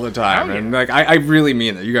this all the time. Oh, yeah. And like, I really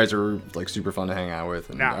mean that. You guys are like super fun to hang out with,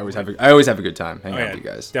 and I always have a good time hanging out with you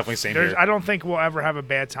guys. Definitely same here. I don't think we'll ever have a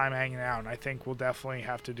bad time hanging out. And I think we'll definitely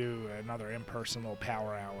have to do another in-person little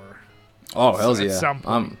power hour. Oh, hell at yeah. some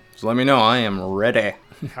point. So let me know. I am ready.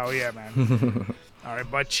 Hell yeah, man. All right,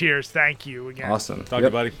 but cheers. Thank you again. Awesome. Talk to you,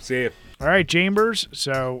 buddy. See you. All right, Chambers.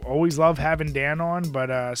 So always love having Dan on.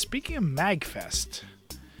 But speaking of MagFest,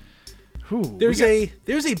 There's a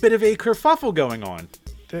bit of a kerfuffle going on.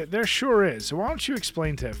 there sure is. So why don't you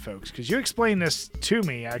explain to folks? Because you explained this to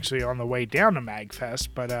me actually on the way down to MagFest.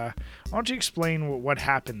 But why don't you explain what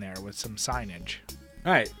happened there with some signage?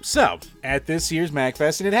 All right, so at this year's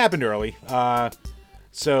MagFest, and it happened early.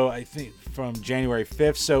 So I think from January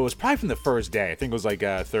 5th. So it was probably from the first day. I think it was like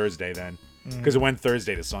Thursday then, because it went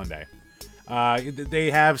Thursday to Sunday.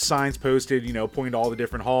 They have signs posted, you know, pointing to all the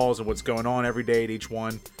different halls and what's going on every day at each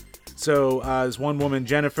one. So there's one woman,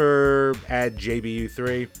 Jennifer, at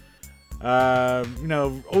JBU3, you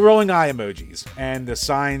know, rolling eye emojis. And the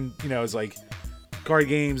sign, you know, is like card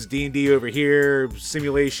games, D&D over here,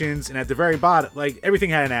 simulations. And at the very bottom, like everything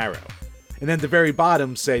had an arrow. And then at the very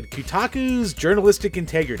bottom said, Kotaku's journalistic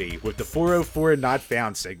integrity with the 404 not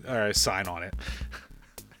found sign on it.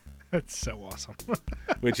 That's so awesome.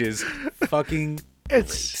 Which is fucking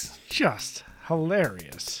It's just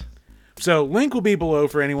hilarious. So, link will be below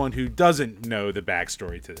for anyone who doesn't know the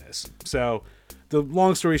backstory to this. So, the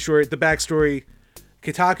long story short, the backstory,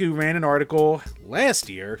 Kotaku ran an article last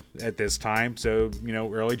year at this time, so, you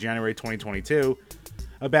know, early January 2022,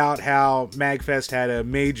 about how MagFest had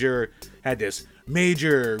this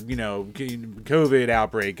major, you know, COVID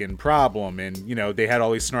outbreak and problem, and, you know, they had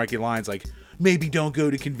all these snarky lines like, maybe don't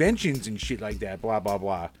go to conventions and shit like that, blah, blah,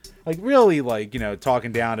 blah. Like, really, like, you know,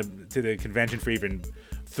 talking down to the convention for even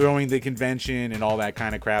throwing the convention and all that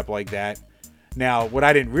kind of crap like that. Now, what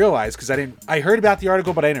I didn't realize, because I heard about the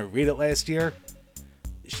article, but I didn't read it last year.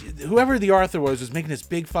 Whoever the author was making this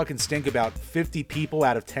big fucking stink about 50 people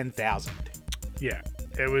out of 10,000. Yeah,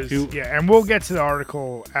 it was. Yeah, and we'll get to the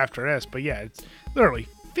article after this, but yeah, it's literally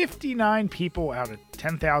 59 people out of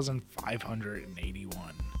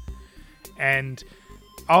 10,581. And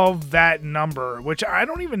of that number, which I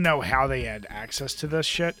don't even know how they had access to this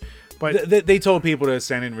shit, but they told people to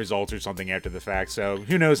send in results or something after the fact. So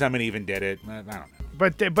who knows how many even did it? I don't know.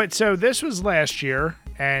 But so this was last year,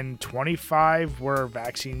 and 25 were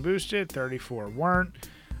vaccine boosted, 34 weren't.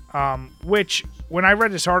 Which when I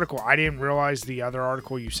read this article, I didn't realize the other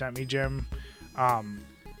article you sent me, Jim,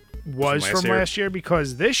 was from last year,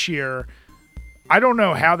 because this year I don't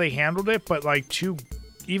know how they handled it, but like to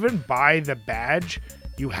even buy the badge,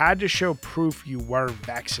 you had to show proof you were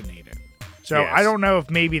vaccinated. So yes. I don't know if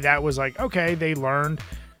maybe that was like, okay, they learned.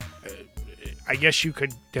 I guess you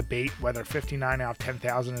could debate whether 59 out of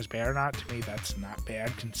 10,000 is bad or not. To me, that's not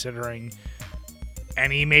bad considering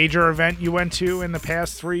any major event you went to in the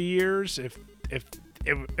past 3 years. If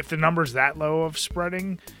the number's that low of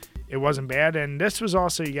spreading, it wasn't bad. And this was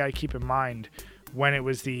also, you got to keep in mind, when it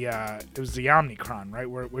was the Omicron, right?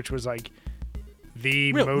 which was like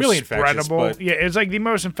the most really spreadable. Yeah, it's like the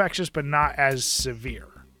most infectious, but not as severe.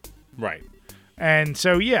 Right. And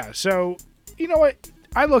so, yeah. So, you know what?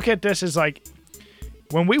 I look at this as like,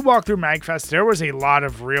 when we walked through MagFest, there was a lot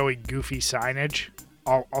of really goofy signage.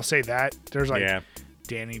 I'll say that. There's like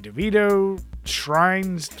Danny DeVito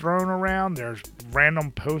shrines thrown around. There's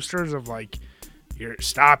random posters of like, you're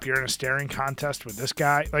in a staring contest with this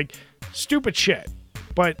guy. Like, stupid shit.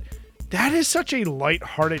 But that is such a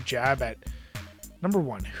lighthearted jab at, number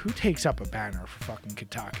one, who takes up a banner for fucking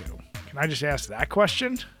Kotaku? Can I just ask that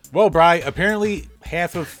question? Well, Bri, apparently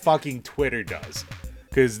half of fucking Twitter does.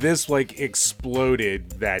 Because this, like, exploded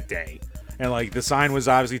that day. And, like, the sign was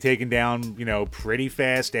obviously taken down, you know, pretty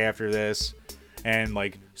fast after this. And,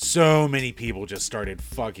 like, so many people just started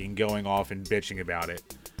fucking going off and bitching about it.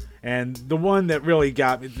 And the one that really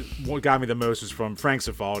got me the most was from Frank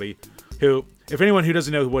Cifaldi, who, if anyone who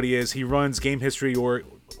doesn't know what he is, he runs Game History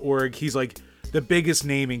org. He's, like, the biggest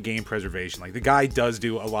name in game preservation. Like, the guy does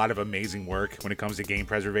do a lot of amazing work when it comes to game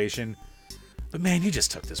preservation. But man, you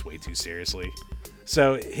just took this way too seriously.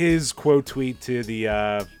 So his quote tweet to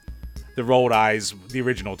the Rolled Eyes, the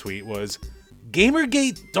original tweet was,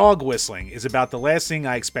 "Gamergate dog whistling is about the last thing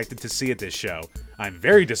I expected to see at this show. I'm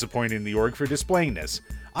very disappointed in the org for displaying this.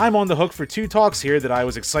 I'm on the hook for 2 talks here that I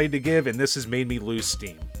was excited to give, and this has made me lose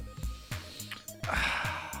steam."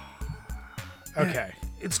 Okay.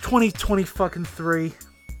 It's 2023.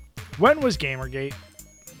 When was Gamergate?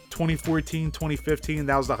 2014, 2015.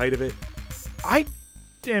 That was the height of it. I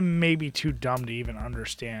am maybe too dumb to even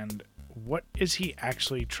understand what is he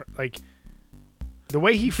actually like. The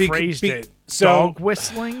way he phrased it, dog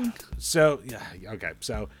whistling. So yeah, okay.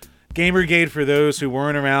 So Gamergate, for those who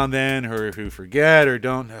weren't around then or who forget or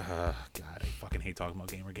don't. God, I fucking hate talking about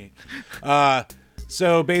Gamergate.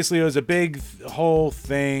 So basically, it was a big whole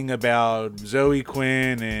thing about Zoe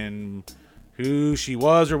Quinn and who she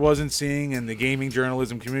was or wasn't seeing in the gaming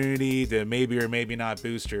journalism community to maybe or maybe not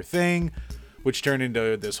boost her thing, which turned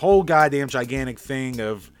into this whole goddamn gigantic thing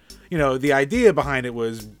of, you know, the idea behind it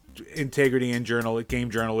was integrity in game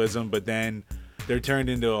journalism, but then there turned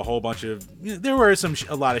into a whole bunch of, you know, there were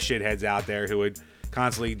a lot of shitheads out there who would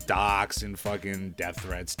constantly dox and fucking death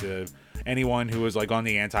threats to anyone who was like on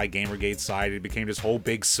the anti-Gamergate side. It became this whole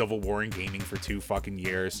big civil war in gaming for 2 fucking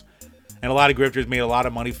years. And a lot of grifters made a lot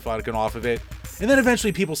of money fucking off of it. And then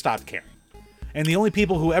eventually people stopped caring. And the only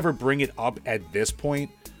people who ever bring it up at this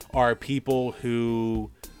point are people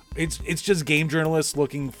who, it's just game journalists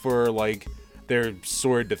looking for like their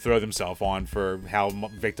sword to throw themselves on for how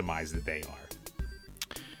victimized that they are.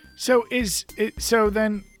 So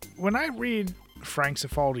then when I read Frank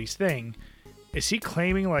Cifaldi's thing, is he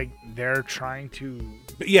claiming like they're trying to?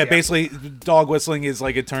 Yeah, basically, dog whistling is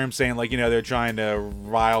like a term saying like, you know, they're trying to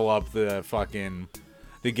rile up the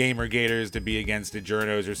Gamergaters to be against the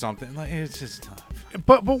journos or something. Like, it's just tough.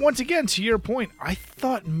 But once again, to your point, I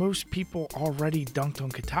thought most people already dunked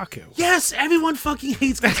on Kotaku. Yes, everyone fucking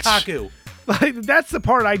hates Kotaku. Like, that's the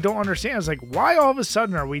part I don't understand. It's like, why all of a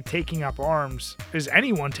sudden are we taking up arms? Is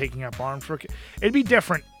anyone taking up arms for? It'd be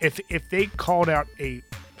different if they called out a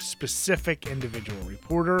specific individual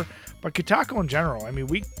reporter, but Kotaku in general. I mean,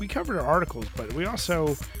 we covered their articles, but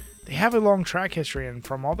they have a long track history, and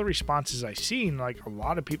from all the responses I've seen, like, a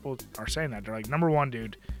lot of people are saying that. They're like, number 1,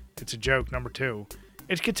 dude, it's a joke. Number 2,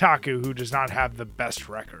 it's Kotaku who does not have the best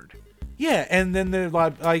record. Yeah, and then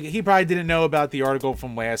like he probably didn't know about the article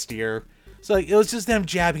from last year. So like, it was just them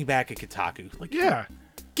jabbing back at Kotaku. Like, yeah,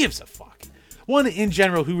 gives a fuck. One, in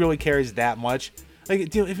general, who really cares that much? Like,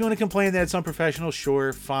 if you want to complain that it's unprofessional,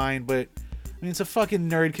 sure, fine. But I mean, it's a fucking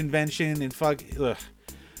nerd convention, and fucking,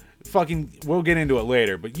 we'll get into it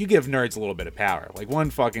later. But you give nerds a little bit of power. Like, one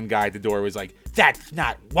fucking guy at the door was like, "That's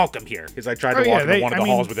not welcome here," because I tried to walk into one of the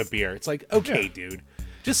halls with a beer. It's like, okay, dude,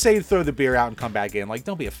 just say throw the beer out and come back in. Like,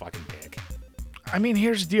 don't be a fucking dick. I mean,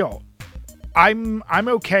 here's the deal. I'm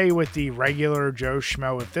okay with the regular Joe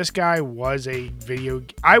Schmo. If this guy was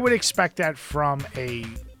I would expect that from a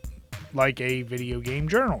video game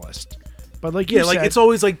journalist. But like you said, it's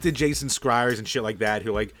always like the Jason Schreiers and shit like that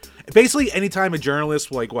who, like, basically anytime a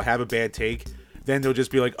journalist will have a bad take, then they'll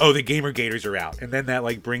just be like, "Oh, the Gamergaters are out," and then that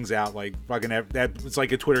like brings out like fucking that. It's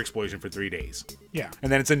like a Twitter explosion for 3 days. Yeah,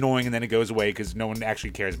 and then it's annoying, and then it goes away because no one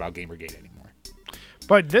actually cares about Gamergate anymore.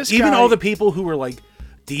 But this even all the people who were like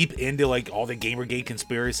deep into like all the Gamergate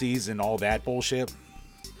conspiracies and all that bullshit,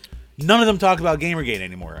 none of them talk about Gamergate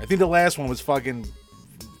anymore. I think the last one was fucking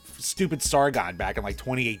stupid Sargon back in like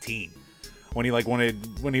 2018 when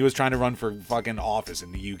he was trying to run for fucking office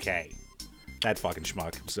in the UK. That fucking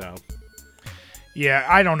schmuck. So yeah,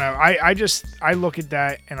 I don't know. I look at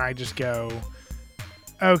that and I just go,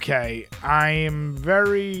 okay, I'm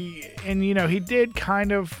very, and you know, he did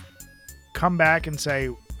kind of come back and say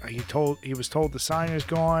he was told the sign is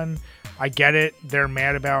gone. I get it. They're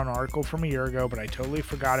mad about an article from a year ago, but I totally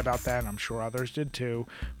forgot about that, and I'm sure others did too.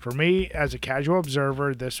 For me, as a casual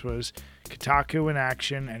observer, this was Kotaku in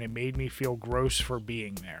action, and it made me feel gross for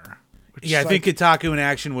being there. Yeah, I think Kotaku in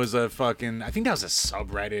action was I think that was a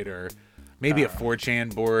subreddit or maybe a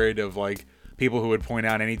 4chan board of like people who would point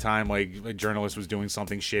out anytime like a journalist was doing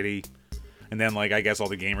something shitty. And then, like, I guess all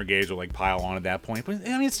the Gamergates will, like, pile on at that point. But,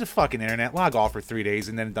 I mean, it's the fucking internet. Log off for 3 days,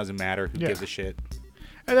 and then it doesn't matter. Who gives a shit?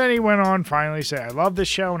 And then he went on, finally say, "I love this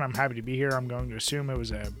show, and I'm happy to be here. I'm going to assume it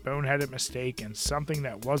was a boneheaded mistake and something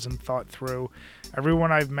that wasn't thought through.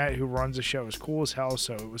 Everyone I've met who runs the show is cool as hell,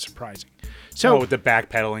 so it was surprising." So, with the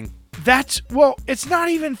backpedaling? It's not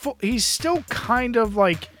even full. He's still kind of,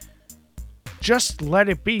 like, just let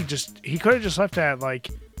it be. He could have just left that, like,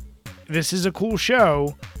 this is a cool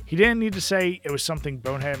show. He didn't need to say it was something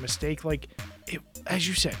bonehead mistake. Like, as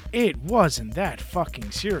you said, it wasn't that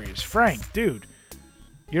fucking serious. Frank, dude,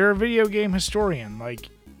 you're a video game historian. Like,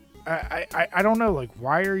 I don't know. Like,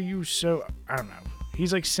 why are you so... I don't know.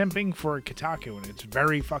 He's, like, simping for Kotaku, and it's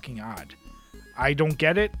very fucking odd. I don't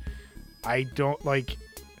get it. I don't, like...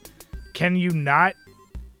 Can you not...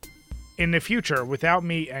 In the future, without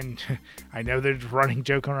me... And I know the running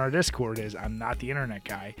joke on our Discord is I'm not the internet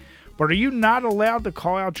guy. But are you not allowed to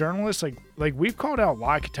call out journalists? Like we've called out a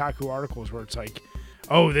lot of Kotaku articles where it's like,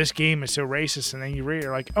 oh, this game is so racist. And then you read it,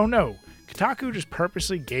 you're like, oh, no. Kotaku just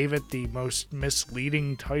purposely gave it the most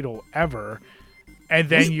misleading title ever. And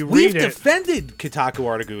then you read it. We've defended Kotaku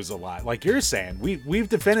articles a lot. Like you're saying. We've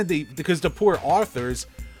defended because the poor authors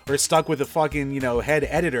are stuck with a fucking, head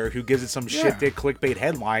editor who gives it some shit dick clickbait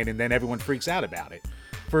headline and then everyone freaks out about it.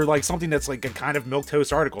 For like something that's like a kind of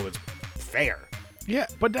milquetoast article that's fair. Yeah,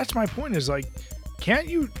 but that's my point is like, can't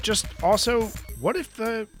you just also, what if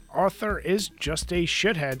the author is just a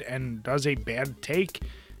shithead and does a bad take?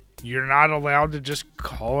 You're not allowed to just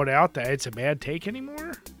call it out that it's a bad take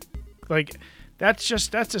anymore? Like, that's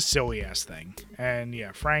a silly ass thing. And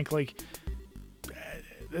yeah, Frank, like,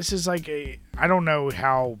 this is like I don't know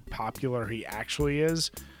how popular he actually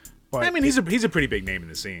is, but I mean, he's a pretty big name in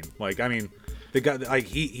the scene. Like, I mean, the guy, like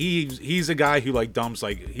he's a guy who like dumps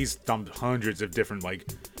he's dumped hundreds of different like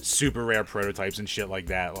super rare prototypes and shit like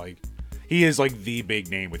that. Like, he is like the big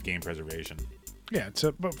name with game preservation. Yeah,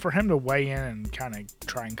 but for him to weigh in and kind of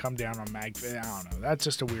try and come down on MagFit, I don't know. That's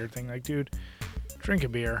just a weird thing. Like, dude, drink a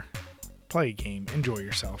beer, play a game, enjoy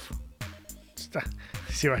yourself.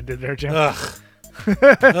 See what I did there, Jim? Ugh. See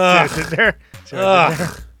what I did there? See what I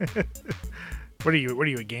did there? What are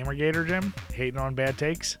you, a gamer gator, Jim? Hating on bad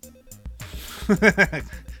takes?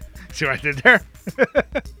 See what I did there?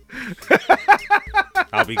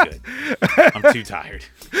 I'll be good. I'm too tired.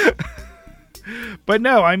 But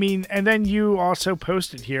no, I mean, and then you also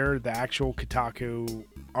posted here the actual Kotaku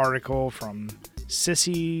article from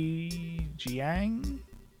Sissy Jiang.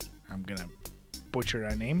 I'm going to butcher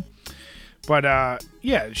that name. But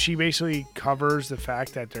yeah, she basically covers the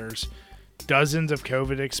fact that there's dozens of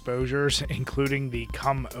COVID exposures, including the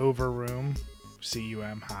come over room.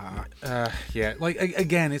 CUM, haha. Yeah, like,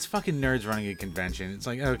 again, it's fucking nerds running a convention. It's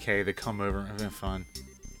like, okay, they come over, having fun.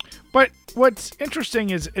 But what's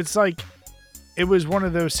interesting is it's like, it was one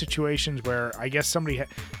of those situations where I guess somebody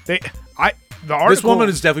the article. This woman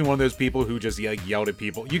is definitely one of those people who just yelled at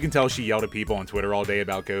people. You can tell she yelled at people on Twitter all day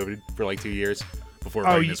about COVID for like 2 years before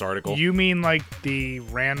writing this article. You mean like the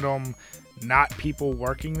random not people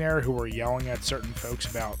working there who were yelling at certain folks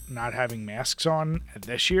about not having masks on at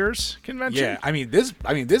this year's convention? Yeah, I mean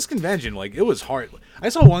this convention, like, it was hard. I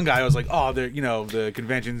saw one guy, I was like, oh, the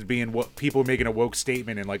convention's being people making a woke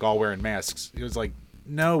statement and like all wearing masks. It was like,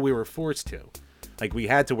 no, we were forced to. Like, we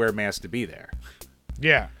had to wear masks to be there.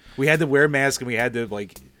 Yeah. We had to wear masks and we had to,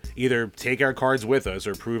 like, either take our cards with us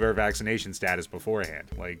or prove our vaccination status beforehand.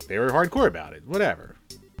 Like, they were hardcore about it. Whatever.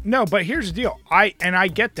 No, but here's the deal. I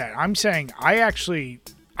get that. I'm saying I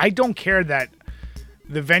don't care that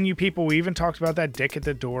the venue people, we even talked about that dick at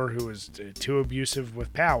the door who was too abusive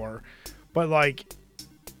with power. But, like,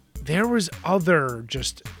 there was other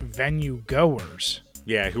just venue goers.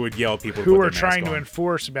 Yeah, who would yell at people who were trying to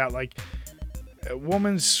enforce about, like, a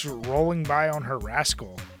woman's rolling by on her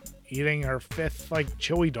rascal, eating her fifth, like,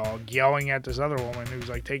 chili dog, yelling at this other woman who's,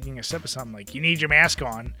 like, taking a sip of something, like, you need your mask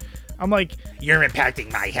on. I'm like, you're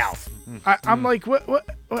impacting my health. I'm like,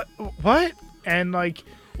 what? And, like,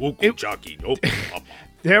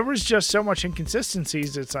 there was just so much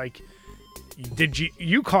inconsistencies. It's like,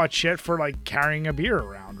 you caught shit for, like, carrying a beer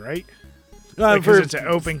around, right? Because it's an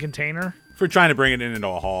open container. For trying to bring it into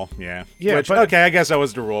a hall, yeah. Yeah, which, okay, I guess that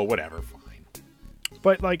was the rule. Whatever, fine.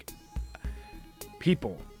 But, like,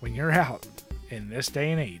 people, when you're out in this day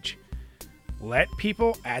and age, let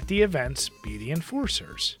people at the events be the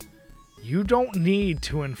enforcers. You don't need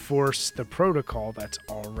to enforce the protocol that's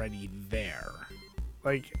already there.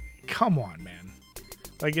 Like, come on, man.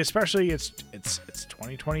 Like, especially it's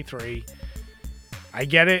 2023. I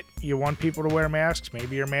get it. You want people to wear masks.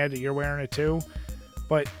 Maybe you're mad that you're wearing it too.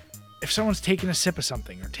 But if someone's taking a sip of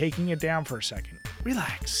something or taking it down for a second,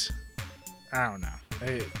 relax. I don't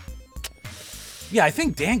know. Yeah, I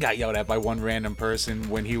think Dan got yelled at by one random person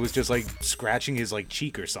when he was just, like, scratching his, like,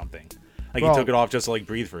 cheek or something. Like, he took it off just to, like,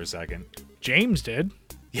 breathe for a second. James did.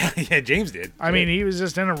 Yeah, James did. I mean, he was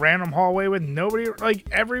just in a random hallway with nobody, like,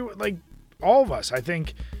 all of us. I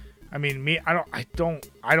think, I mean, me, I don't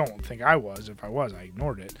think I was. If I was, I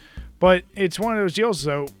ignored it. But it's one of those deals,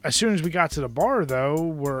 though. As soon as we got to the bar, though,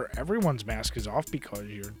 where everyone's mask is off because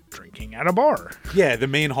you're drinking at a bar. Yeah, the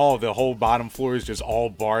main hall, the whole bottom floor is just all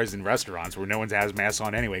bars and restaurants where no one has masks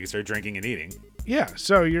on anyway because they're drinking and eating. Yeah,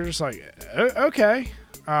 so you're just like, okay.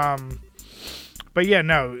 But yeah,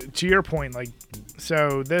 no, to your point, like,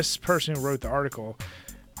 so this person who wrote the article,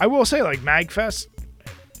 I will say, like, MagFest,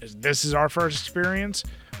 this is our first experience,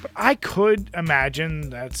 but I could imagine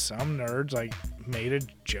that some nerds, like, made a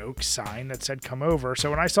joke sign that said come over. So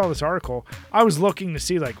when I saw this article, I was looking to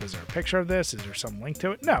see, like, was there a picture of this? Is there some link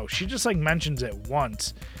to it? No, she just, like, mentions it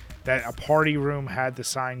once that a party room had the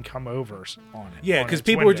sign come over on it. Yeah, because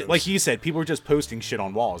people were, like you said, people were just posting shit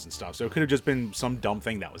on walls and stuff. So it could have just been some dumb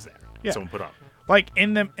thing that was there. Yeah. Someone put up. Like,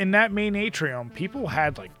 in that main atrium, people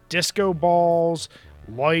had, like, disco balls,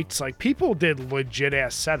 lights. Like, people did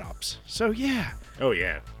legit-ass setups. So, yeah. Oh,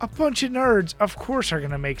 yeah. A bunch of nerds, of course, are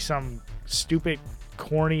going to make some stupid,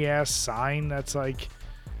 corny-ass sign that's like,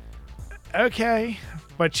 okay.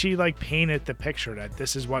 But she, like, painted the picture that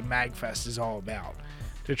this is what MagFest is all about.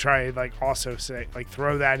 To try, like, also say, like,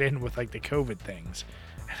 throw that in with, like, the COVID things.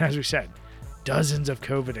 And as we said, dozens of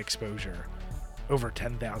COVID exposure. Over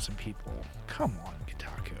 10,000 people. Come on,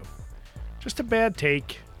 Kotaku. Just a bad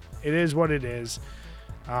take. It is what it is.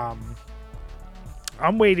 I'm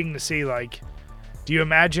waiting to see, like, do you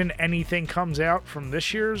imagine anything comes out from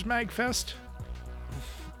this year's MagFest?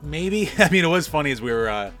 Maybe. I mean, it was funny as we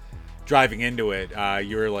were driving into it.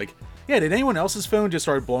 You were like, yeah, did anyone else's phone just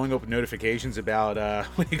start blowing up notifications about,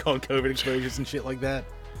 what do you call it, COVID exposures and shit like that?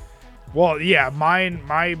 Well, yeah,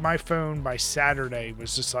 my phone by Saturday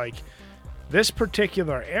was just like, this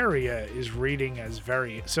particular area is reading as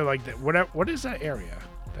very... So, like, what is that area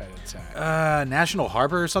that it's at? National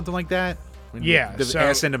Harbor or something like that? Yeah. The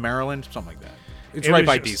ass into Maryland? Something like that. It's right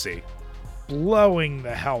by D.C. Blowing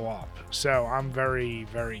the hell up. So, I'm very,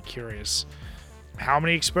 very curious how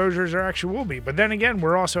many exposures there actually will be. But then again,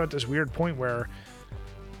 we're also at this weird point where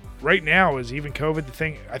right now is even COVID the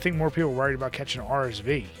thing. I think more people are worried about catching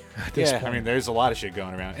RSV at this point. I mean, there's a lot of shit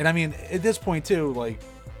going around. And I mean, at this point, too, like...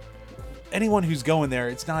 anyone who's going there,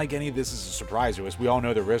 it's not like any of this is a surprise to us. We all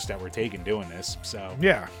know the risk that we're taking doing this. So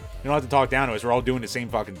yeah, you don't have to talk down to us. We're all doing the same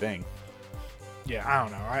fucking thing. Yeah, I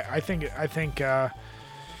don't know. I think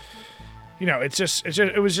you know,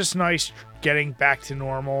 it was just nice getting back to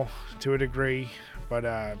normal to a degree.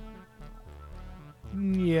 But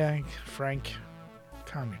yeah, Frank,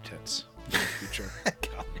 calm your tits in the future.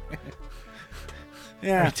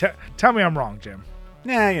 Yeah. I mean, tell me I'm wrong, Jim.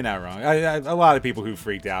 Nah, you're not wrong. A lot of people who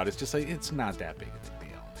freaked out, it's just like, it's not that big of a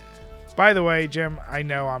deal. By the way, Jim, I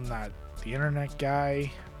know I'm not the internet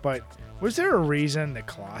guy, but was there a reason the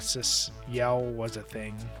Colossus yell was a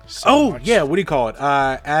thing? Yeah, what do you call it?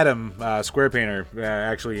 Adam, Square Painter,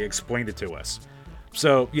 actually explained it to us.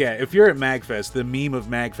 So, yeah, if you're at MagFest, the meme of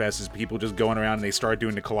MagFest is people just going around and they start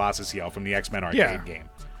doing the Colossus yell from the X-Men arcade game.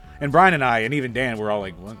 And Brian and I, and even Dan, were all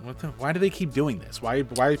like, why do they keep doing this? Why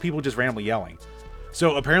are people just randomly yelling?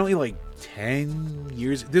 So apparently, like 10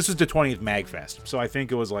 years, this is the 20th MagFest. So I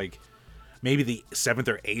think it was like maybe the 7th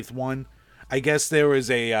or 8th one. I guess there's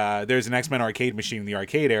an X-Men arcade machine in the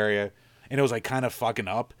arcade area, and it was like kind of fucking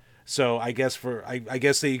up. So I guess I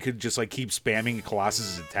guess they could just like keep spamming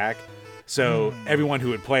Colossus's attack. So everyone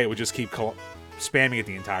who would play it would just keep spamming it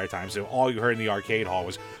the entire time. So all you heard in the arcade hall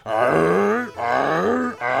was arr,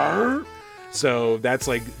 arr, arr. So that's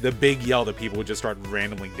like the big yell that people would just start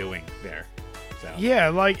randomly doing there. So. Yeah,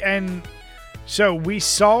 like, and so we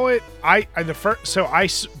saw it.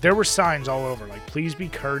 There were signs all over, like, please be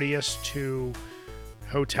courteous to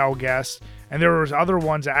hotel guests, and there was other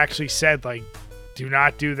ones that actually said, like, do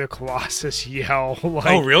not do the Colossus yell. Like,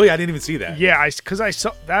 oh, really? I didn't even see that. Yeah, because I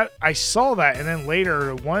saw that, and then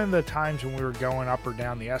later, one of the times when we were going up or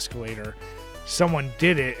down the escalator, someone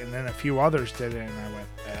did it, and then a few others did it, and I went,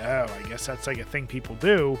 oh, I guess that's like a thing people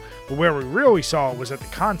do. But where we really saw it was at the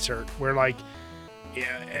concert, where, like,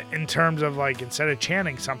 in terms of, like, instead of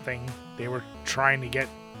chanting something, they were trying to get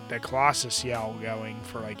the Colossus yell going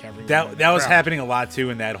for, like, everyone. That was happening a lot too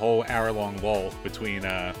in that whole hour-long lull between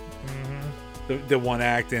the one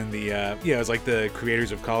act and the it was like the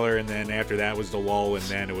Creators of Color, and then after that was the lull, and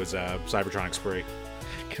then it was Cybertronic Spree.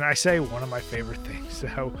 Can I say one of my favorite things?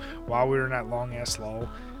 So while we were in that long ass lull,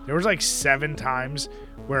 there was like 7 times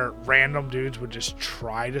where random dudes would just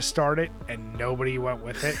try to start it and nobody went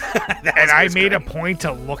with it. And I made a point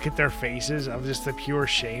to look at their faces of just the pure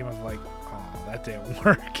shame of like, oh, that didn't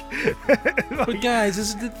work. But guys, this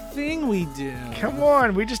is the thing we do. Come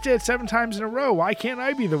on, we just did it 7 times in a row. Why can't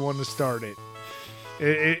I be the one to start it?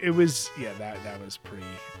 It was, yeah, that was pretty.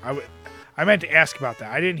 I meant to ask about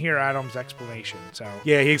that. I didn't hear Adam's explanation. So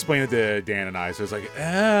Yeah, he explained it to Dan and I, so it's like,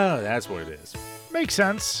 oh, that's what it is. makes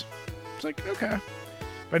sense. It's like, okay.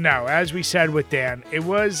 But no, as we said with Dan, it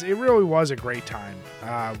really was a great time.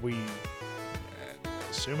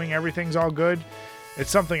 Assuming everything's all good, it's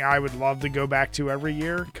something I would love to go back to every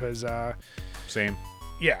year because Same.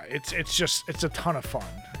 yeah, it's a ton of fun.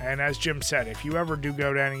 And as Jim said, if you ever do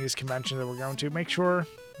go to any of these conventions that we're going to, make sure,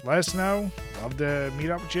 let us know. Love to meet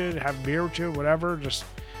up with you, have a beer with you, whatever. Just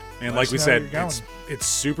And like we said, it's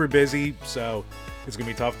super busy, so it's going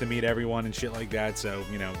to be tough to meet everyone and shit like that. So,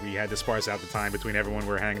 we had to sparse out the time between everyone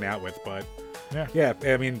we're hanging out with. But, yeah,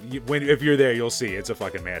 I mean, if you're there, you'll see. It's a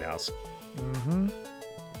fucking madhouse. Mm-hmm.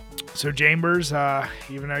 So, Chambers,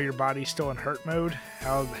 even though your body's still in hurt mode,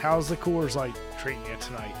 how's the Coors Light treating you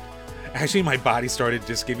tonight? Actually, my body started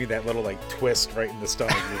just giving me that little, twist right in the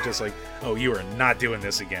stomach. You're just like, oh, you are not doing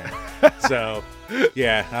this again. So,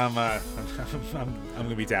 yeah, I'm going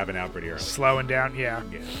to be tapping out pretty early. Slowing down, yeah.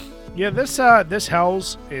 Yeah, this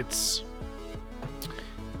Hell's,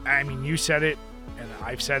 I mean, you said it, and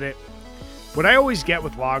I've said it. What I always get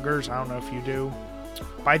with lagers, I don't know if you do,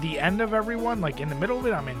 by the end of everyone, in the middle of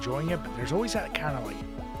it, I'm enjoying it, but there's always that kind of,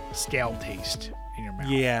 stale taste in your mouth.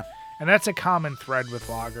 Yeah. And that's a common thread with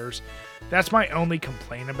lagers. That's my only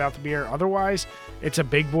complaint about the beer. Otherwise, it's a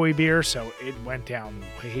big boy beer, so it went down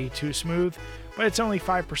way too smooth. But it's only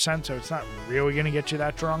 5%, so it's not really going to get you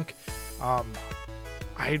that drunk.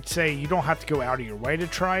 I'd say you don't have to go out of your way to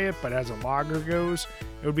try it, but as a lager goes,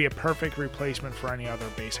 it would be a perfect replacement for any other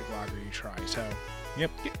basic lager you try. So, yep.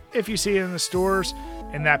 If you see it in the stores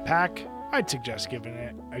in that pack, I'd suggest giving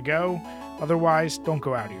it a go. Otherwise, don't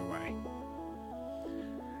go out of your way.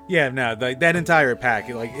 Yeah, no, that entire pack,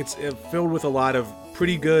 it's filled with a lot of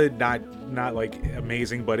pretty good, not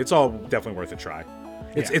amazing, but it's all definitely worth a try.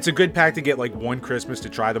 It's a good pack to get one Christmas to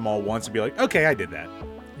try them all once and be like, okay, I did that.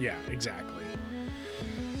 Yeah, exactly.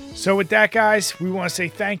 So with that, guys, we want to say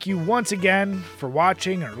thank you once again for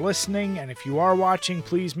watching or listening. And if you are watching,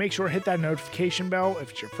 please make sure to hit that notification bell.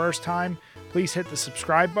 If it's your first time, please hit the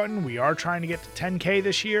subscribe button. We are trying to get to 10K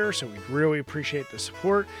this year, so we really appreciate the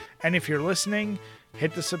support. And if you're listening,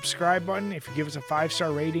 hit the subscribe button. If you give us a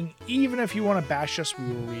 5-star rating, even if you want to bash us, we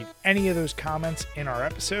will read any of those comments in our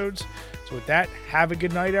episodes. So with that, have a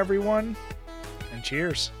good night, everyone, and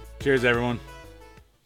cheers. Cheers, everyone.